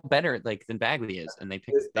guys are all better than Bagley is, and they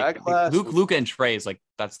picked Luka and Trae is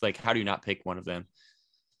that's how do you not pick one of them?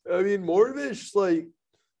 I mean, Moravich,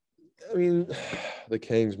 the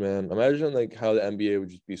Kings, man. Imagine how the NBA would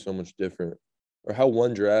just be so much different, or how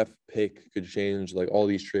one draft pick could change all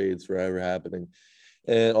these trades forever happening,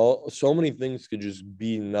 and so many things could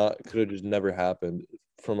have just never happened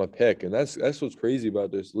from a pick, and that's what's crazy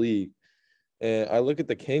about this league. And I look at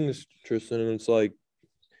the Kings, Tristan, and it's like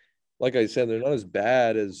I said, they're not as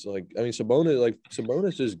bad as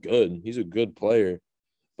Sabonis is good. He's a good player,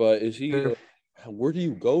 but is he? Where do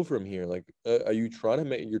you go from here? Are you trying to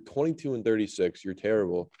make? You're 22 and 36. You're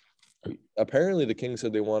terrible. Apparently, the Kings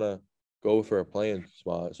said they want to go for a playing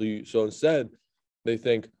spot. So instead, they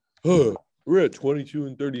think, we're at 22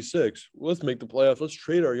 and 36. Let's make the playoffs. Let's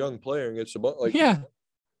trade our young player and get Sabonis. Yeah.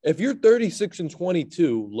 If you're 36 and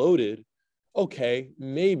 22 loaded, okay,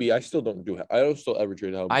 maybe I still don't do it. I don't still ever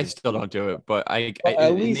trade Halliburton. I still don't do it, but it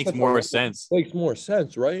makes more sense. Makes more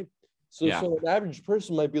sense, right? So Yeah. So an average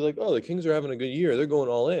person might be like, oh, the Kings are having a good year. They're going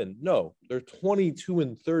all in. No, they're 22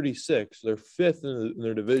 and 36. They're 5th in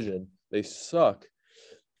their division. They suck.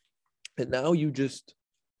 And now you just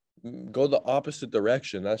go the opposite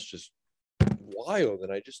direction. That's just wild,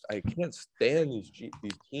 and I can't stand these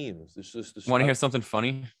teams. It's just Want to hear something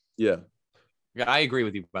funny? Yeah. Yeah, I agree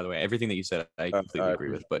with you. By the way, everything that you said, I completely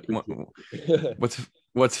agree with. But appreciate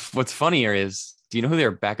what's funnier is, do you know who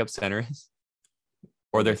their backup center is,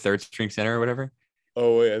 or their third string center or whatever?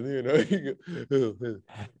 Oh wait, I think I know.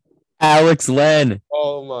 Alex Len.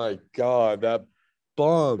 Oh my god, that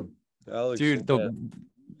bum, Alex. Dude, Len.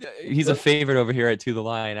 he's a favorite over here at To The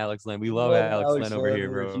Line, Alex Len. We love Alex Len over here,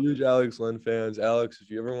 We're bro. huge Alex Len fans. Alex, if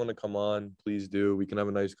you ever want to come on, please do. We can have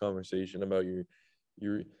a nice conversation about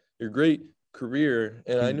your great career.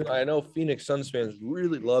 And I know Phoenix Suns fans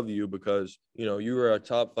really love you because you were a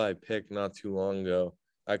top 5 pick not too long ago.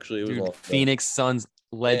 Actually, it was Dude, Phoenix Suns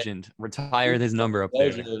legend. Retired his number up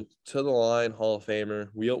there. To The Line, Hall of Famer.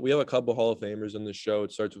 We have a couple Hall of Famers in the show.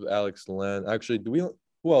 It starts with Alex Len. Actually,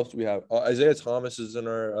 who else do we have? Isaiah Thomas is in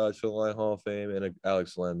our To The Line Hall of Fame, and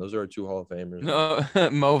Alex Len. Those are our 2 Hall of Famers. No,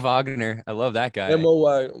 Mo Wagner. I love that guy. And Mo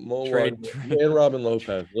Wagner and Robin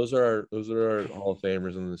Lopez. Those are our Hall of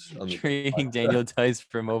Famers in this. Trading Daniel Tice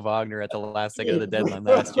for Mo Wagner at the last second of the deadline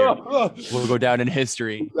last year will go down in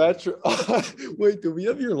history. That's wait, do we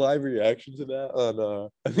have your live reaction to that?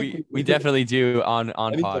 On we definitely do on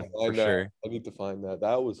pod for sure. I need to find that.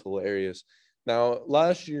 That was hilarious. Now,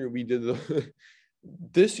 last year we did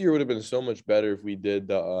this year would have been so much better if we did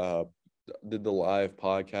the live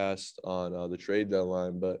podcast on the trade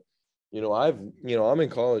deadline. But I'm in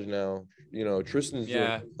college now. Tristan's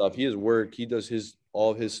doing stuff. He has work. He does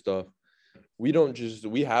all of his stuff. We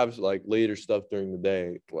have like later stuff during the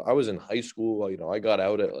day. I was in high school. I got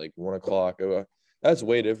out at like 1:00. That's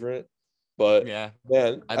way different. But yeah,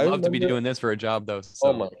 man, I'd love to be doing this for a job though. So.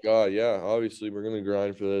 Oh my god, yeah. Obviously, we're gonna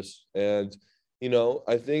grind for this, and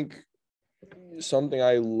I think something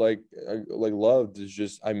I loved is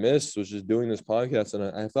just was just doing this podcast. And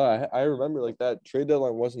I thought I remember like that trade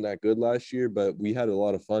deadline wasn't that good last year, but we had a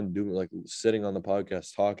lot of fun doing like sitting on the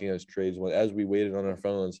podcast talking as trades as we waited on our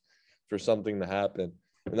phones for something to happen.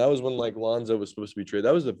 And that was when like Lonzo was supposed to be traded.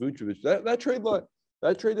 That was the Vucevic. That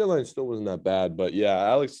trade deadline still wasn't that bad. But yeah,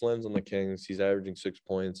 Alex Len's on the Kings. He's averaging 6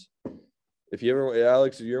 points.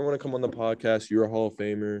 Alex, if you ever want to come on the podcast, you're a Hall of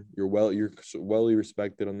Famer. You're well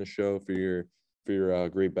respected on the show for your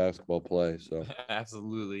great basketball play. So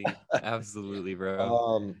absolutely,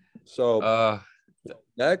 bro. So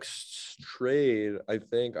next trade I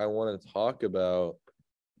think I want to talk about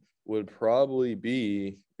would probably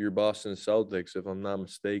be your Boston Celtics, if I'm not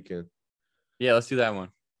mistaken. Yeah, let's do that one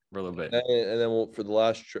for a little bit. And then for the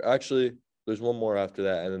last actually, there's one more after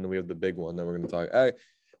that, and then we have the big one that we're going to talk.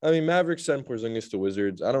 I mean, Mavericks sent Porzingis to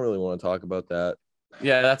Wizards. I don't really want to talk about that.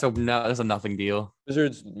 Yeah, that's a nothing deal.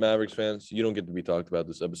 Wizards, Mavericks fans, you don't get to be talked about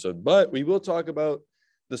this episode, but we will talk about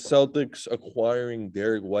the Celtics acquiring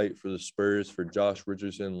Derek White for the Spurs for Josh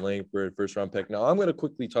Richardson, Langford, first-round pick. Now, I'm going to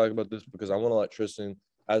quickly talk about this because I want to let Tristan,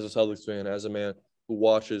 as a Celtics fan, as a man who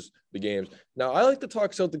watches the games. Now, I like to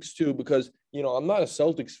talk Celtics too because, I'm not a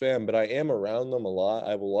Celtics fan, but I am around them a lot. I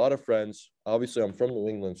have a lot of friends. Obviously, I'm from New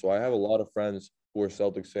England, so I have a lot of friends who are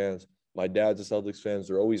Celtics fans. My dad's a Celtics fan.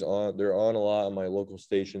 They're always on. They're on a lot on my local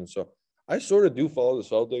station. So I sort of do follow the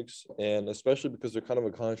Celtics, and especially because they're kind of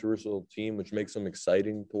a controversial team, which makes them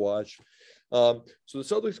exciting to watch. So the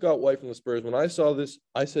Celtics got White from the Spurs. When I saw this,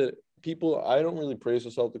 I said, I don't really praise the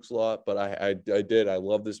Celtics a lot, but I did. I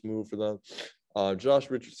love this move for them. Josh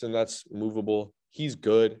Richardson, that's movable. He's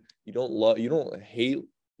good. You don't hate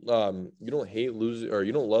losing, or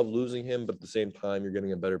you don't love losing him, but at the same time, you're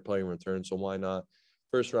getting a better player in return. So why not?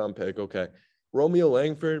 First round pick. Okay. Romeo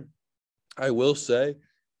Langford, I will say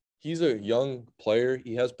he's a young player.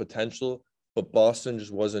 He has potential, but Boston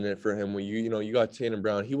just wasn't it for him. When you got Tatum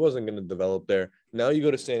Brown, he wasn't going to develop there. Now you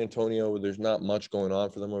go to San Antonio where there's not much going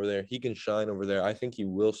on for them over there. He can shine over there. I think he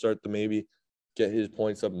will start to maybe get his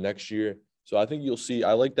points up next year. So I think you'll see.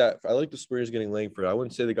 I like that. I like the Spurs getting Langford. I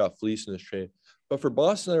wouldn't say they got fleeced in this trade. But for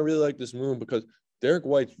Boston, I really like this move because Derek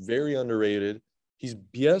White's very underrated. I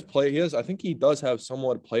think he does have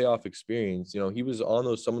somewhat playoff experience. He was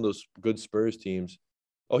on some of those good Spurs teams.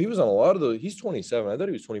 Oh, he was on a lot of those. He's 27. I thought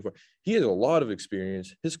he was 24. He has a lot of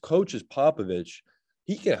experience. His coach is Popovich.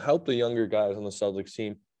 He can help the younger guys on the Celtics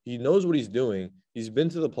team. He knows what he's doing. He's been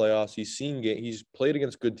to the playoffs. He's played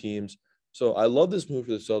against good teams. So I love this move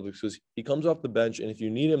for the Celtics because he comes off the bench, and if you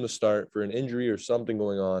need him to start for an injury or something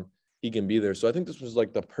going on, he can be there. So I think this was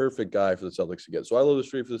like the perfect guy for the Celtics to get. So I love this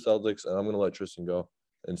trade for the Celtics, and I'm going to let Tristan go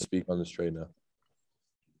and speak on this trade now.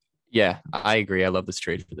 Yeah, I agree. I love this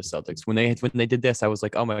trade for the Celtics. When they did this, I was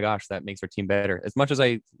like, oh my gosh, that makes our team better. As much as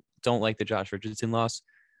I don't like the Josh Richardson loss,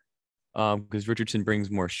 because Richardson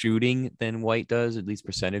brings more shooting than White does, at least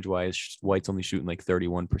percentage wise. White's only shooting like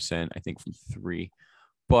 31%, I think, from three.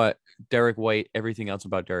 But Derek White, everything else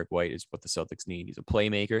about Derek White is what the Celtics need. He's a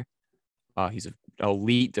playmaker. He's an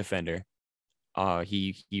elite defender.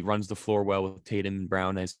 He runs the floor well with Tatum and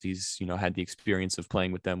Brown, as he's had the experience of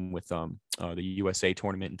playing with them with the USA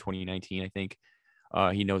tournament in 2019, I think.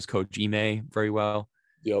 He knows Coach Ime very well.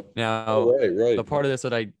 Yep. Now, Right. the part of this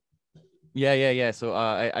that yeah. So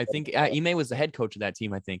I think Ime was the head coach of that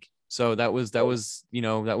team, I think. So that was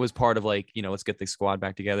part of like, let's get the squad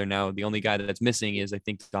back together. Now the only guy that's missing is, I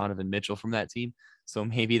think, Donovan Mitchell from that team. So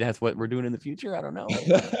maybe that's what we're doing in the future. I don't know.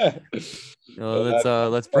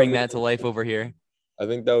 Let's bring that to life over here. I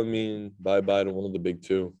think that would mean bye-bye to one of the big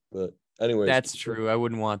two. But anyways. That's true. I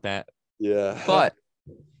wouldn't want that. Yeah. But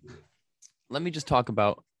let me just talk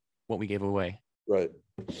about what we gave away. Right.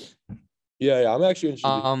 Yeah. I'm actually interested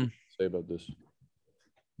to say about this.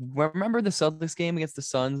 Remember the Celtics game against the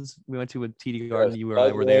Suns? We went to a TD Garden. You and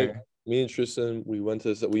I were there. Me and Tristan, we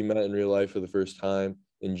met in real life for the first time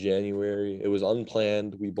in January. It was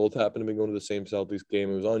unplanned. We both happened to be going to the same Celtics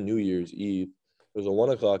game. It was on New Year's Eve. It was a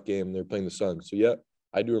 1:00 game. They're playing the Suns. So yeah,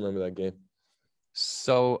 I do remember that game.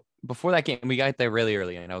 So before that game, we got there really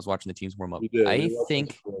early, and I was watching the teams warm up. I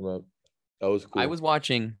think that was cool. I was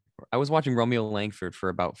watching Romeo Langford for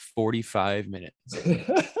about 45 minutes.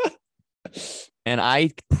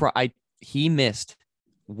 And he missed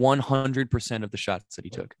 100% of the shots that he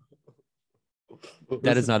took.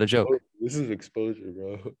 That is not a joke. This is exposure,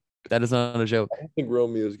 bro. That is not a joke. I don't think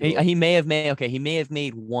Romeo's he may have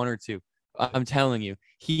made one or two. I'm telling you,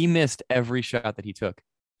 he missed every shot that he took.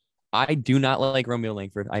 I do not like Romeo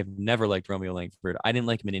Langford. I've never liked Romeo Langford. I didn't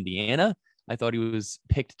like him in Indiana. I thought he was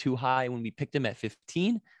picked too high when we picked him at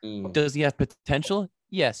 15. Does he have potential?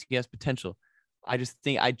 Yes, he has potential. I just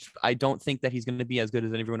think I don't think that he's going to be as good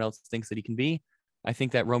as everyone else thinks that he can be. I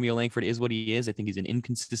think that Romeo Langford is what he is. I think he's an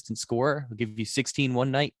inconsistent scorer. He'll give you 16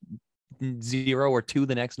 one night, 0 or 2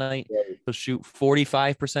 the next night. Right. He'll shoot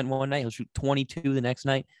 45% one night. He'll shoot 22 the next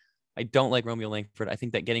night. I don't like Romeo Langford. I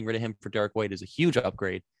think that getting rid of him for Derek White is a huge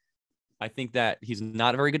upgrade. I think that he's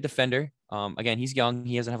not a very good defender. Again, he's young.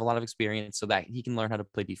 He doesn't have a lot of experience, so that he can learn how to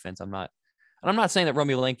play defense. I'm not saying that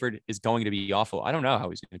Romeo Langford is going to be awful. I don't know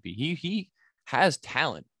how he's going to be. He has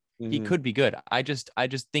talent. He could be good. I just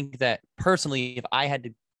think that personally, if I had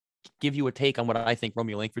to give you a take on what I think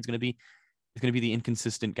Romeo Langford's going to be, he's going to be the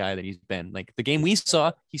inconsistent guy that he's been. Like the game we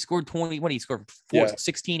saw, he scored 20. What, he scored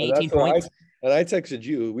 16, 18 points. And I texted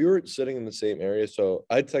you. We were sitting in the same area, so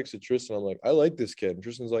I texted Tristan. I'm like, I like this kid. And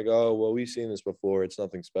Tristan's like, oh, well, we've seen this before. It's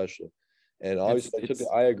nothing special. And obviously,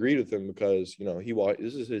 I agreed with him because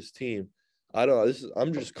this is his team. I don't know.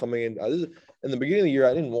 I'm just coming in. In the beginning of the year,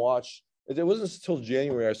 I didn't watch. It wasn't until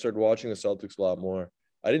January I started watching the Celtics a lot more.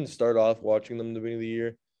 I didn't start off watching them in the beginning of the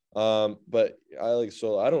year. But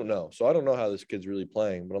I don't know. So I don't know how this kid's really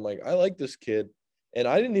playing. But I'm like, I like this kid. And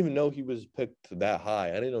I didn't even know he was picked that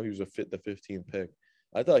high. I didn't know he was the 15th pick.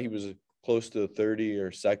 I thought he was close to 30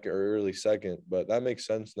 or early second, but that makes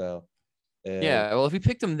sense now. And yeah, well, if we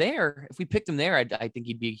picked him there, I think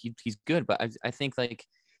he's good. But I think like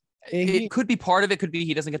it could be part of it. Could be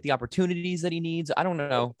he doesn't get the opportunities that he needs. I don't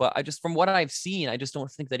know, but from what I've seen, I just don't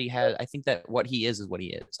think that he has. I think that what he is what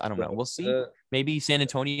he is. I don't know. We'll see. Maybe San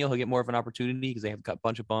Antonio, he'll get more of an opportunity because they have got a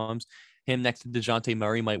bunch of bums. Him next to DeJounte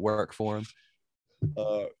Murray might work for him.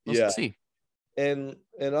 We'll see. And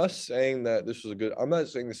us saying that this was I'm not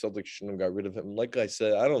saying the Celtics shouldn't have got rid of him. Like I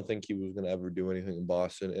said, I don't think he was going to ever do anything in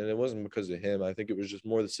Boston. And it wasn't because of him. I think it was just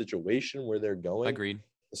more the situation where they're going. Agreed.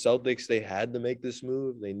 The Celtics, they had to make this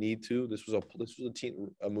move. They need to. This was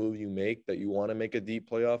a move you make that you want to make a deep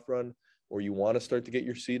playoff run or you want to start to get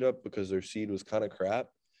your seed up because their seed was kind of crap.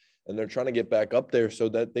 And they're trying to get back up there so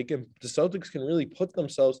that the Celtics can really put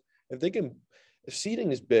themselves,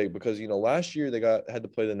 seeding is big because, last year they had to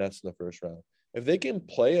play the Nets in the first round. If they can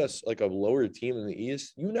play us like a lower team in the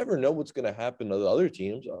East, you never know what's going to happen to the other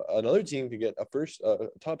teams. Another team could get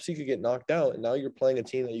top seed could get knocked out, and now you're playing a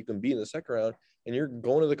team that you can beat in the second round, and you're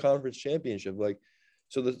going to the conference championship.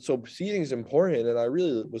 So seeding is important, and I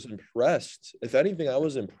really was impressed. If anything, I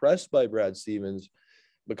was impressed by Brad Stevens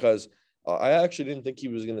because I actually didn't think he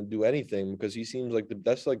was going to do anything because he seems like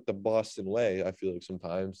that's like the Boston way. I feel like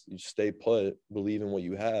sometimes you stay put, believe in what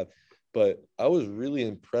you have. But I was really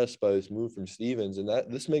impressed by this move from Stevens, and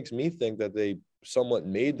this makes me think that they somewhat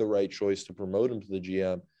made the right choice to promote him to the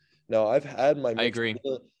GM. Now, I've had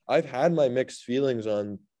my mixed feelings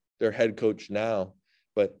on their head coach now,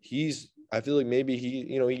 but I feel like maybe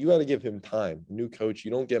you got to give him time. New coach,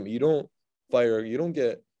 you don't get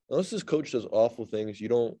unless this coach does awful things, you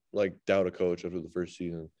don't like doubt a coach after the first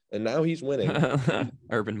season. And now he's winning.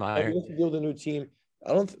 Urban Now Meyer. he has to deal with a new team.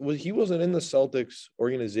 He wasn't in the Celtics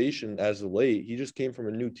organization as of late. He just came from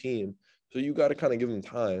a new team. So you got to kind of give him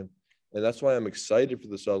time. And that's why I'm excited for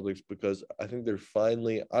the Celtics, because I think they're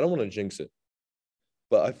finally, I don't want to jinx it,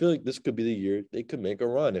 but I feel like this could be the year they could make a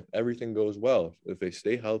run if everything goes well. If they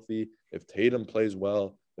stay healthy, if Tatum plays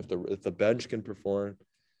well, if the bench can perform,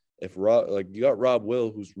 if you got Rob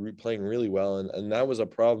Will, who's playing really well, and that was a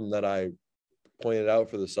problem that I pointed out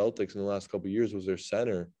for the Celtics in the last couple of years, was their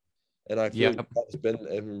center. And I feel like that's been,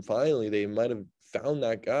 and finally they might have found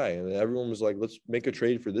that guy. And everyone was like, let's make a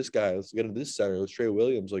trade for this guy. Let's get this center. Let's trade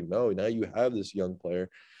Williams. Like, no, now you have this young player.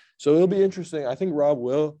 So it'll be interesting. I think Rob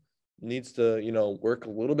Will needs to, work a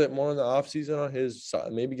little bit more in the offseason on his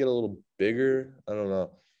side, maybe get a little bigger. I don't know.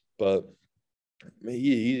 But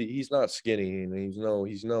he's not skinny, and he's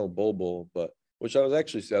no Bobo, but which I was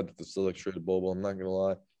actually sad that the Celtics traded Bobo. I'm not gonna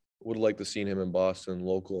lie. Would have liked to seen him in Boston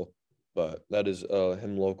local. But that is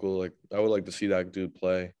him local. Like, I would like to see that dude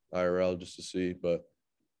play IRL just to see. But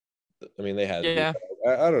I mean, they had. Yeah.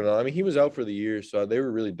 I don't know. I mean, he was out for the year, so they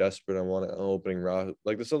were really desperate on wanting an opening roster.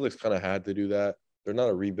 Like, the Celtics kind of had to do that. They're not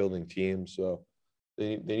a rebuilding team, so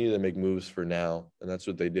they need to make moves for now, and that's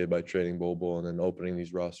what they did by trading Bobo and then opening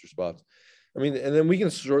these roster spots. I mean, and then we can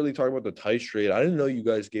shortly talk about the Tice trade. I didn't know you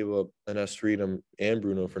guys gave up Enes Freedom and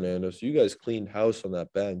Bruno Fernando, so you guys cleaned house on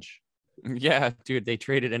that bench. Yeah, dude, they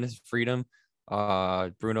traded Enes Freedom,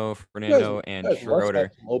 Bruno Fernando, and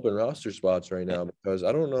Schroeder. Open roster spots right now, because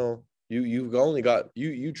I don't know. You've only got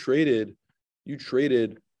you traded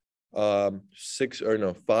 5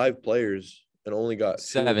 players and only got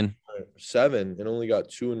 7 and only got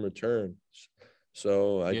 2 in return.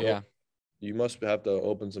 So you must have to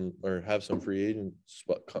open some or have some free agent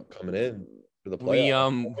spot coming in for the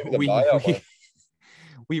playoffs.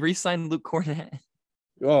 We re-signed Luke Cornett.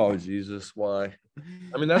 Oh, Jesus, why?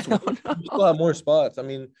 I mean, we still have more spots. I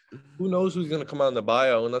mean, who knows who's going to come out in the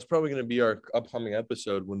buyout? And that's probably going to be our upcoming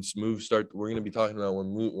episode when moves start. We're going to be talking about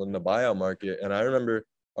when the buyout market. And I remember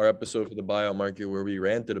our episode for the buyout market where we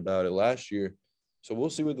ranted about it last year. So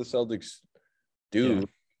we'll see what the Celtics do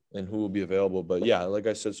and who will be available. But, yeah, like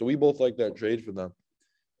I said, so we both like that trade for them.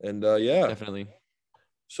 And, Definitely.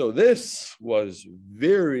 So this was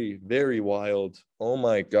very, very wild. Oh,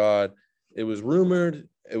 my God. It was rumored.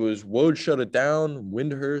 It was Woj shut it down.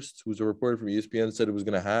 Windhurst, who's a reporter from ESPN, said it was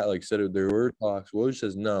going to said there were talks. Woj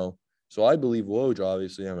says no. So I believe Woj,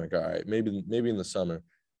 obviously. I'm like, all right, maybe in the summer.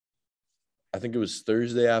 I think it was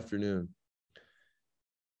Thursday afternoon.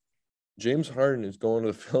 James Harden is going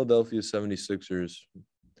to the Philadelphia 76ers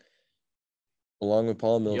along with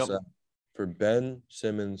Paul Millsap for Ben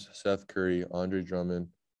Simmons, Seth Curry, Andre Drummond,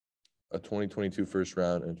 a 2022 first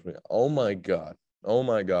round. Oh, my God.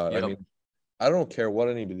 Yep. I mean, I don't care what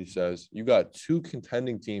anybody says. You got 2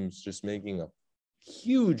 contending teams just making a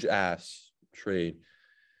huge ass trade.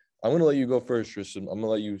 I'm going to let you go first, Tristan. I'm going to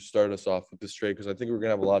let you start us off with this trade because I think we're going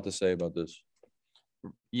to have a lot to say about this.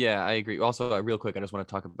 Yeah, I agree. Also, real quick, I just want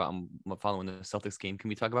to talk about following the Celtics game. Can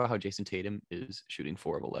we talk about how Jason Tatum is shooting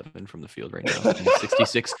 4 of 11 from the field right now?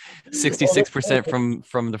 66%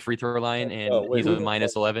 from the free throw line, and he's a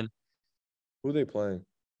minus 11. Who are they playing?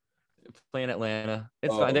 Playing Atlanta.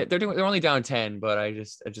 It's fine. They're only down 10, but I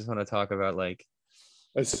just want to talk about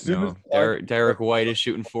Derek White is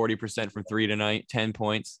shooting 40% from 3 tonight, 10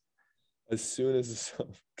 points. As soon as it's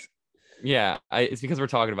because we're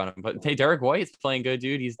talking about him. But hey, Derek White is playing good,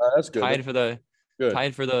 dude. He's tied for the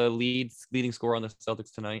leading scorer on the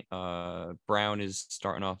Celtics tonight. Brown is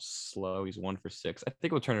starting off slow. He's 1 for 6. I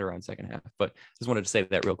think we'll turn it around second half. But just wanted to say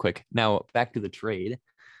that real quick. Now back to the trade.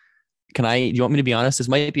 Do you want me to be honest? This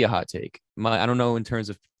might be a hot take. I don't know in terms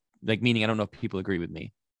of meaning I don't know if people agree with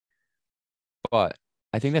me, but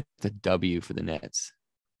I think that's a W for the Nets.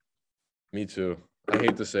 Me too. I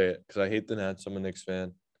hate to say it because I hate the Nets. I'm a Knicks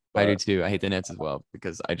fan. I do too. I hate the Nets as well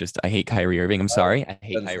because I hate Kyrie Irving. I'm sorry. I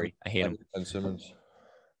hate Kyrie. I hate him. Ben Simmons.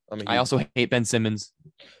 I also hate Ben Simmons.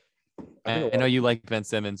 I know you like Ben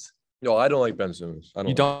Simmons. No, I don't like Ben Simmons.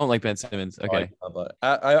 You don't like Ben Simmons. Okay.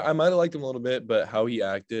 I might have liked him a little bit, but how he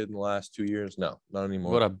acted in the last 2 years, no, not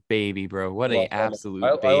anymore. What a baby, bro. What an absolute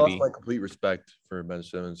baby. I lost my complete respect for Ben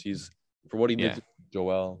Simmons. For what he did to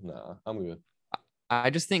Joel. Nah, I'm good. I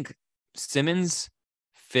just think Simmons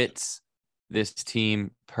fits this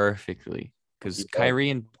team perfectly because Kyrie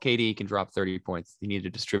and KD can drop 30 points. You need a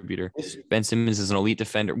distributor. Ben Simmons is an elite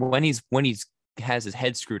defender. When he's has his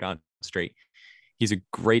head screwed on straight, he's a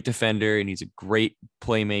great defender and he's a great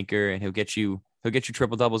playmaker, and he'll get you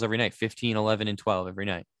triple doubles every night, 15, 11, and 12 every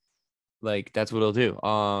night. Like, that's what he'll do.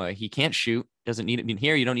 He can't shoot. doesn't need it. I mean,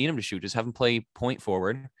 here you don't need him to shoot. Just have him play point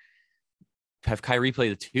forward. Have Kyrie play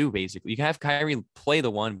the two, basically. You can have Kyrie play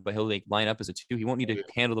the one, but he'll like line up as a two. He won't need to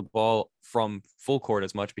handle the ball from full court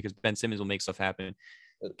as much because Ben Simmons will make stuff happen.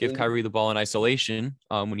 Give Kyrie the ball in isolation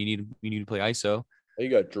when you need to play ISO. You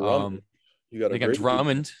got Drummond. You got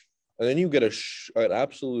Drummond. And then you get an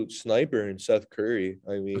absolute sniper in Seth Curry.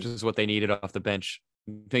 I mean, which is what they needed off the bench.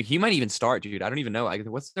 He might even start, dude. I don't even know.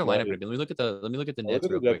 What's their lineup? Let me look at the Nets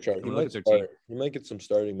real quick. He might get some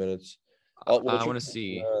starting minutes. I want to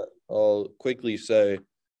see. I'll quickly say,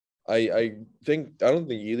 I don't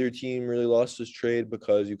think either team really lost this trade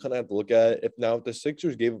because you kind of have to look at it. If the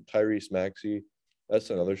Sixers gave up Tyrese Maxey, that's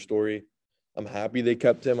another story. I'm happy they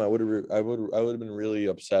kept him. I would have been really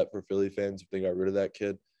upset for Philly fans if they got rid of that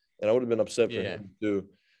kid, and I would have been upset for him too.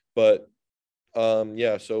 But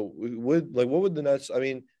yeah. So what would the Nets? I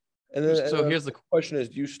mean, and then here's the question: is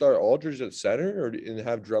do you start Aldridge at center and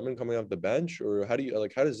have Drummond coming off the bench, or how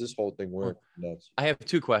does this whole thing work? Nets? I have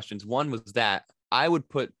two questions. One was that I would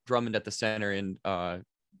put Drummond at the center and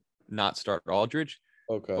not start Aldridge.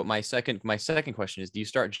 Okay. But my second question is: do you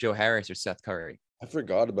start Joe Harris or Seth Curry? I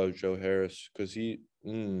forgot about Joe Harris because I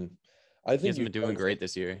think he hasn't been doing great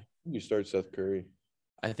this year. You start Seth Curry.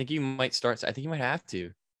 I think you might start. I think you might have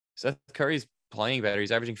to. Seth Curry's playing better.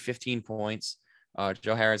 He's averaging 15 points.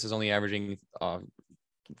 Joe Harris is only averaging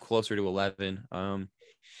closer to 11.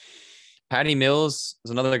 Patty Mills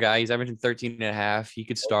is another guy. He's averaging 13 and a half. He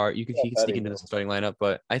could start. He could sneak into the starting lineup.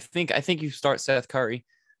 But I think you start Seth Curry,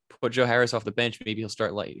 put Joe Harris off the bench. Maybe he'll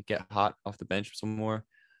start get hot off the bench some more.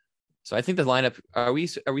 So I think the lineup. Are we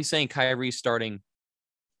saying Kyrie starting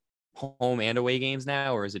home and away games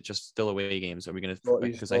now, or is it just still away games? Are we gonna?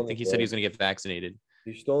 Because I think he said he's gonna get vaccinated.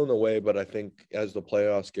 He's still in the way, but I think as the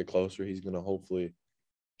playoffs get closer, he's gonna hopefully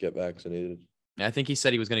get vaccinated. I think he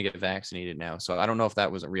said he was gonna get vaccinated now. So I don't know if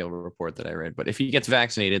that was a real report that I read, but if he gets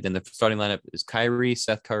vaccinated, then the starting lineup is Kyrie,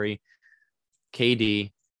 Seth Curry,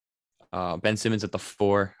 KD, Ben Simmons at the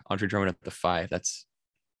 4, Andre Drummond at the 5. That's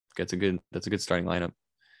a good starting lineup.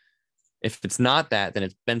 If it's not that, then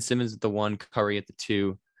it's Ben Simmons at the 1, Curry at the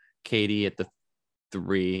 2, KD at the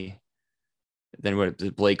 3. Then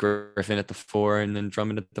what? Blake Griffin at the 4, and then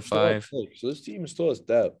Drummond at the 5. So this team still has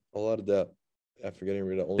depth, a lot of depth. After getting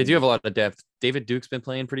rid of, they do have a lot of depth. David Duke's been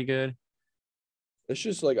playing pretty good. It's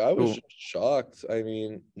just like I was just shocked. I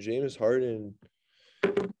mean, James Harden.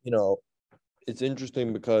 It's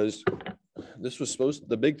interesting because this was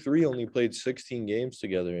the big three only played 16 games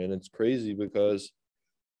together, and it's crazy because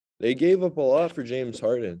they gave up a lot for James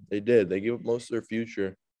Harden. They did. They gave up most of their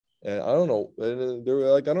future. And I don't know. And they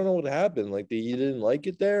were like, I don't know what happened. Like, you didn't like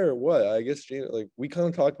it there or what? I guess, we kind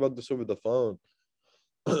of talked about this over the phone.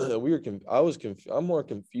 I'm more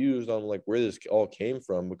confused on, where this all came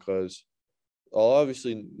from because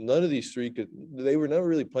obviously none of these three they were never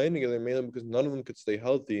really playing together, mainly because none of them could stay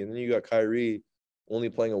healthy. And then you got Kyrie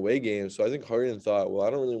only playing away games. So I think Harden thought, well,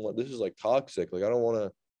 I don't really want – this is, toxic. I don't want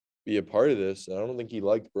to be a part of this. And I don't think he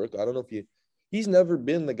liked Brooke. I don't know if he's never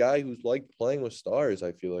been the guy who's liked playing with stars.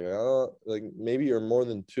 I feel maybe or more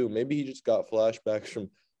than two. Maybe he just got flashbacks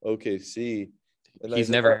from OKC. And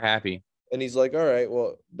he's never happy. And he's like, all right,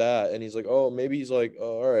 well, that. And he's like, oh, maybe he's like,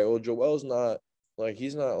 oh, all right, well, Joel's not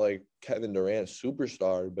he's not like Kevin Durant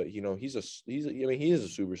superstar, but he is a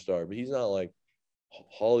superstar, but he's not like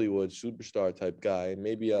Hollywood superstar type guy. And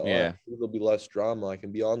maybe there'll be less drama. I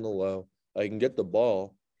can be on the low. I can get the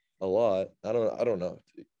ball a lot. I don't know.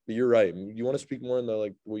 But you're right. You want to speak more on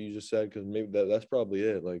the what you just said, because maybe that's probably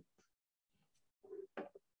it.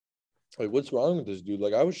 What's wrong with this dude?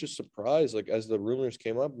 I was just surprised. As the rumors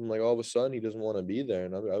came up, I'm all of a sudden he doesn't want to be there,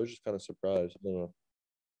 and I was just kind of surprised. I don't know.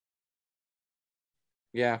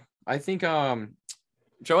 Yeah, I think Joel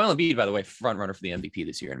Embiid, by the way, front runner for the MVP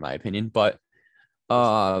this year, in my opinion. But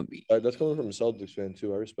that's coming from a Celtics fan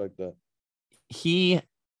too. I respect that. He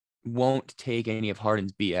won't take any of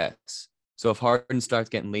Harden's BS. So if Harden starts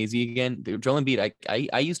getting lazy again, Joel Embiid,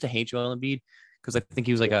 I used to hate Joel Embiid because I think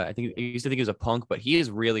he was I used to think he was a punk, but he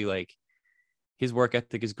is really his work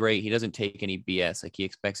ethic is great. He doesn't take any BS. He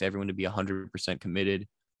expects everyone to be 100% committed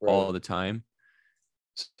all the time.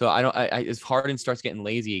 So if Harden starts getting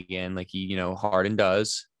lazy again, Harden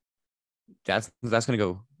does, that's going to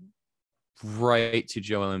go right to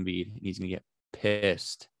Joel Embiid, and he's going to get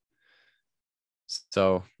pissed.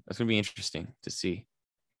 So that's going to be interesting to see.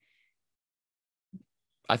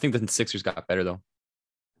 I think the Sixers got better, though.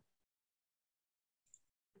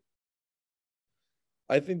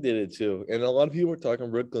 I think they did, too. And a lot of people are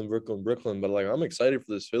talking Brooklyn. But, I'm excited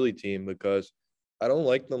for this Philly team because I don't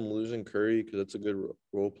like them losing Curry because that's a good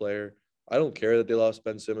role player. I don't care that they lost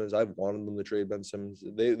Ben Simmons. I've wanted them to trade Ben Simmons.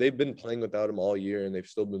 They've been playing without him all year, and they've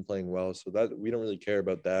still been playing well. So that we don't really care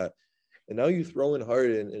about that. And now you throw in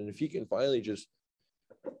Harden, and if he can finally just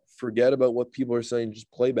forget about what people are saying, just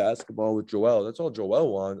play basketball with Joel. That's all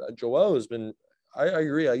Joel wants. Joel has been. I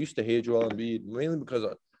agree. I used to hate Joel Embiid mainly because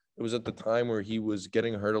it was at the time where he was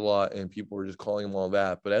getting hurt a lot, and people were just calling him all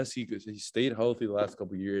that. But as he stayed healthy the last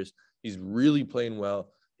couple of years, he's really playing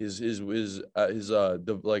well. His work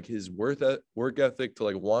ethic to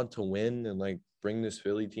like want to win and like bring this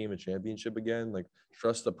Philly team a championship again, like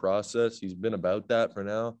trust the process. He's been about that for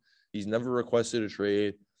now. He's never requested a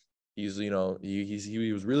trade. He's he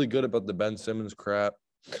was really good about the Ben Simmons crap.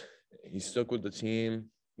 He stuck with the team,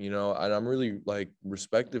 and I'm really like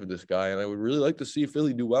respective of this guy, and I would really like to see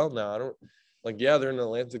Philly do well now. I don't they're in the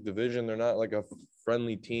Atlantic Division. They're not like a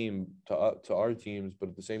friendly team to our teams, but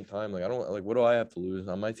at the same time, like I don't like what do I have to lose?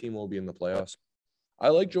 My team will be in the playoffs. I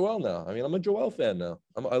like Joel now. I mean, I'm a Joel fan now.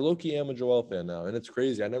 I low-key am a Joel fan now, and it's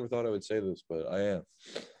crazy. I never thought I would say this, but I am.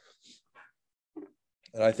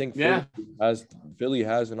 And I think Philly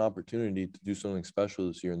has an opportunity to do something special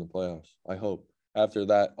this year in the playoffs. I hope after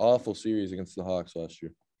that awful series against the Hawks last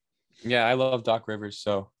year. Yeah, I love Doc Rivers,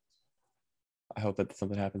 so I hope that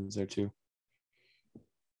something happens there too.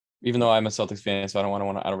 Even though I'm a Celtics fan, so I don't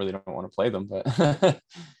really want to play them, but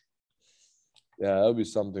yeah, that would be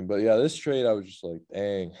something. But yeah, this trade, I was just like,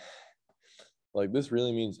 dang, like this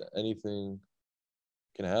really means anything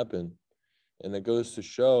can happen. And it goes to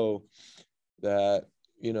show that,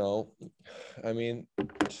 I mean,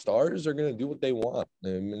 stars are going to do what they want.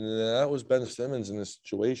 And that was Ben Simmons in this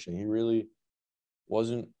situation. He really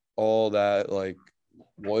wasn't all that like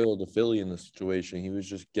loyal to Philly in this situation. He was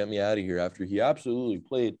just get me out of here after he absolutely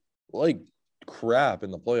played like crap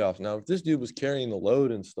in the playoffs. Now, if this dude was carrying the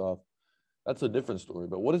load and stuff, that's a different story.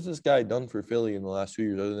 But what has this guy done for Philly in the last 2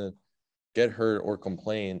 years other than get hurt or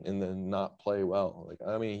complain and then not play well? Like,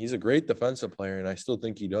 I mean, he's a great defensive player, and I still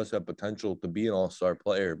think he does have potential to be an all-star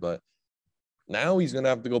player. But now he's going to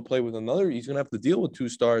have to go play with he's going to have to deal with two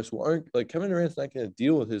stars who aren't like Kevin Durant's not going to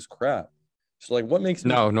deal with his crap. So, like, what makes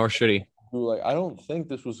no, nor should he. Like, I don't think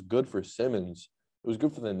this was good for Simmons. It was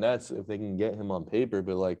good for the Nets if they can get him on paper,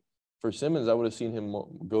 but like for Simmons, I would have seen him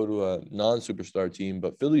go to a non-superstar team.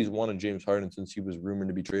 But Philly's wanted James Harden since he was rumored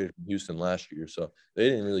to be traded from Houston last year, so they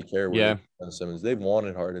didn't really care where Simmons. They've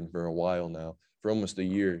wanted Harden for a while now, for almost a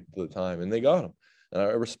year to the time, and they got him. And I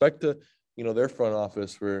respect their front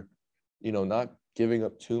office for, not giving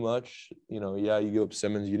up too much. Yeah, you give up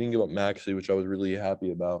Simmons, you didn't give up Maxey, which I was really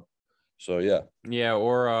happy about. So yeah. Yeah,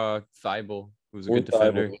 or Thibault, who's a good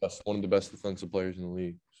defender. Yes, one of the best defensive players in the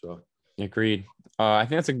league. So agreed. I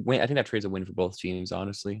think that's a win. I think that trade's a win for both teams,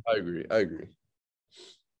 honestly. I agree.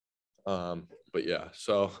 But yeah,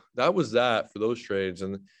 so that was that for those trades.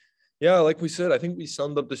 And yeah, like we said, I think we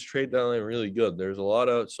summed up this trade deadline really good. There's a lot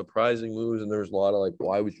of surprising moves, and there's a lot of like,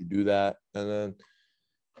 why would you do that? And then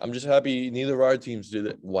I'm just happy neither of our teams did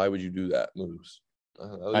it. Why would you do that moves?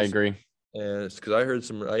 I agree. And it's because I heard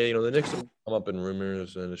the Knicks have come up in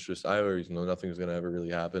rumors, and it's just I always know nothing's gonna ever really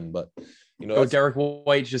happen. But Derek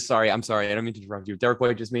White I'm sorry, I don't mean to interrupt you. Derek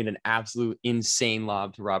White just made an absolute insane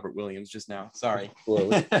lob to Robert Williams just now. Sorry.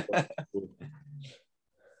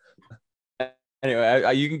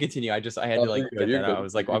 Anyway, you can continue. I had to get that out. I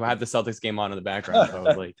was like, I have the Celtics game on in the background, so I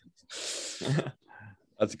was like,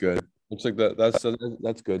 that's good. Looks like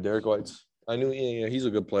that's good. Derek White's. I knew he's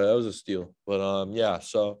a good player. That was a steal. But yeah.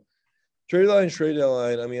 So trade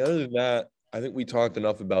deadline. I mean, other than that, I think we talked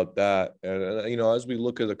enough about that. And as we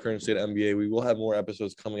look at the current state of NBA, we will have more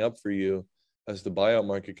episodes coming up for you as the buyout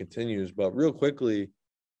market continues. But real quickly,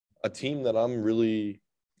 a team that I'm really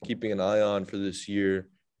keeping an eye on for this year,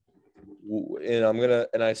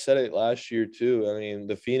 and I said it last year too. I mean,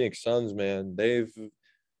 the Phoenix Suns, man,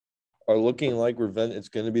 are looking like revenge. It's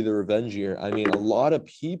going to be the revenge year. I mean, a lot of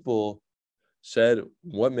people said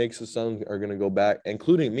what makes the Suns are going to go back,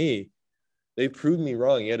 including me. They proved me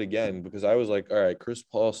wrong yet again, because I was like, all right, Chris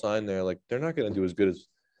Paul signed there. Like, they're not going to do as good as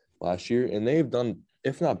last year. And they've done,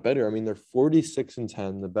 if not better. I mean, they're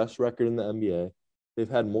 46-10, the best record in the NBA. They've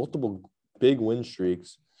had multiple big win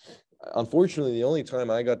streaks. Unfortunately, the only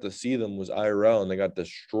time I got to see them was IRL, and they got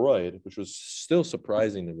destroyed, which was still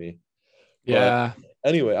surprising to me. Yeah. But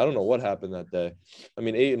anyway, I don't know what happened that day. I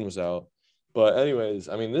mean, Ayton was out. But anyways,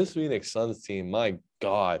 I mean, this Phoenix Suns team, my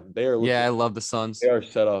God, they are. I love the Suns. They are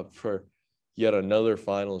set up for yet another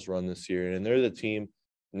finals run this year, and they're the team.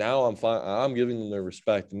 Now I'm giving them their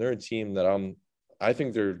respect, and they're a team that I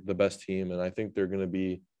think they're the best team, and I think they're going to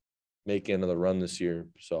be making another run this year.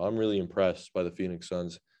 So I'm really impressed by the Phoenix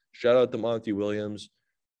Suns. Shout out to Monty Williams.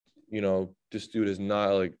 This dude is not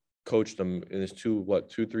like coached them in his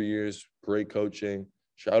 2-3 years. Great coaching.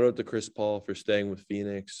 Shout out to Chris Paul for staying with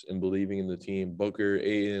Phoenix and believing in the team. Booker,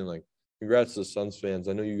 Ayton, like, congrats to the Suns fans.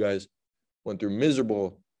 I know you guys went through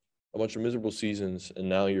a bunch of miserable seasons, and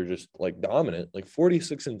now you're just like dominant, like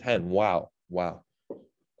 46-10. Wow.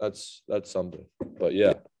 That's something. But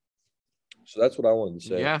yeah. So that's what I wanted to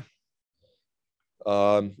say. Yeah.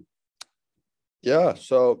 Yeah,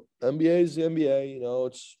 so NBA is the NBA, you know,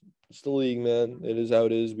 it's the league, man. It is how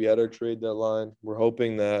it is. We had our trade deadline.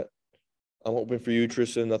 I'm hoping for you,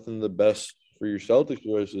 Tristan, nothing the best for your Celtics for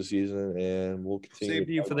the rest of the season, and we'll continue. Same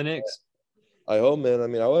to you for the Knicks. I hope, man. I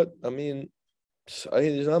mean,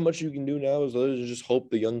 there's not much you can do now as other than just hope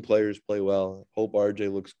the young players play well. Hope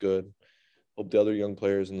RJ looks good. Hope the other young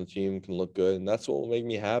players in the team can look good, and that's what will make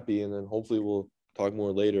me happy. And then hopefully we'll talk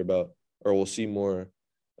more later or we'll see more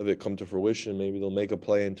of it come to fruition. Maybe they'll make a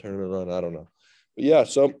play-in tournament run. I don't know. But yeah,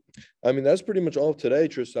 so I mean that's pretty much all of today,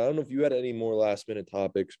 Tristan. I don't know if you had any more last-minute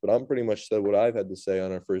topics, but I'm pretty much said what I've had to say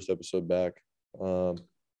on our first episode back.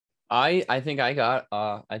 I think I got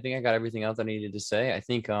everything else I needed to say. I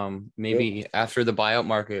think maybe after the buyout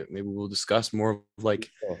market, maybe we'll discuss more of like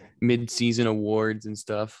mid-season awards and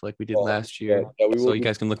stuff like we did last year. So you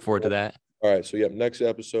guys can look forward to that. All right. So yeah, next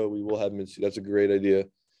episode we will have mid-season. That's a great idea.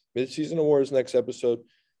 Mid-season awards next episode.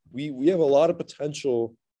 We have a lot of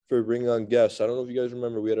potential for bringing on guests. I don't know if you guys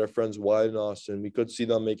remember, we had our friends Wyatt and Austin. We could see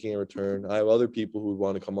them making a return. I have other people who would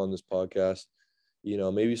want to come on this podcast. You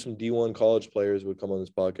know, maybe some D1 college players would come on this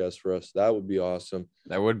podcast for us. That would be awesome.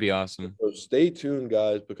 That would be awesome. So stay tuned,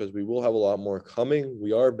 guys, because we will have a lot more coming.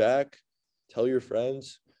 We are back. Tell your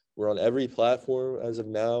friends. We're on every platform as of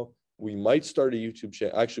now. We might start a YouTube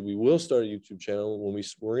channel. Actually, we will start a YouTube channel when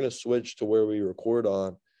we're going to switch to where we record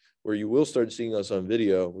on, where you will start seeing us on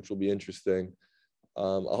video, which will be interesting.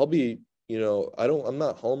 I'll be, I'm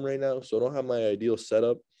not home right now, so I don't have my ideal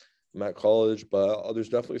setup. I'm at college, but there's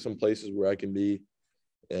definitely some places where I can be.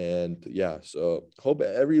 And yeah, so hope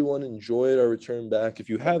everyone enjoyed our return back. If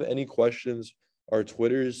you have any questions, our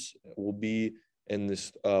Twitters will be in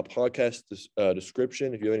this podcast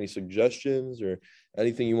description. If you have any suggestions or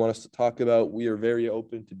anything you want us to talk about, we are very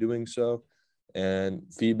open to doing so. And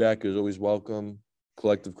feedback is always welcome.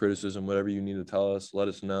 Collective criticism, whatever you need to tell us, let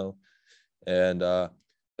us know. And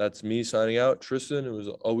that's me signing out. Tristan, it was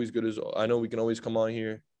always good. I know we can always come on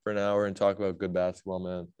here for an hour and talk about good basketball,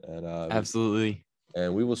 man. And absolutely.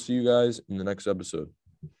 And we will see you guys in the next episode.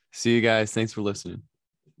 See you guys. Thanks for listening.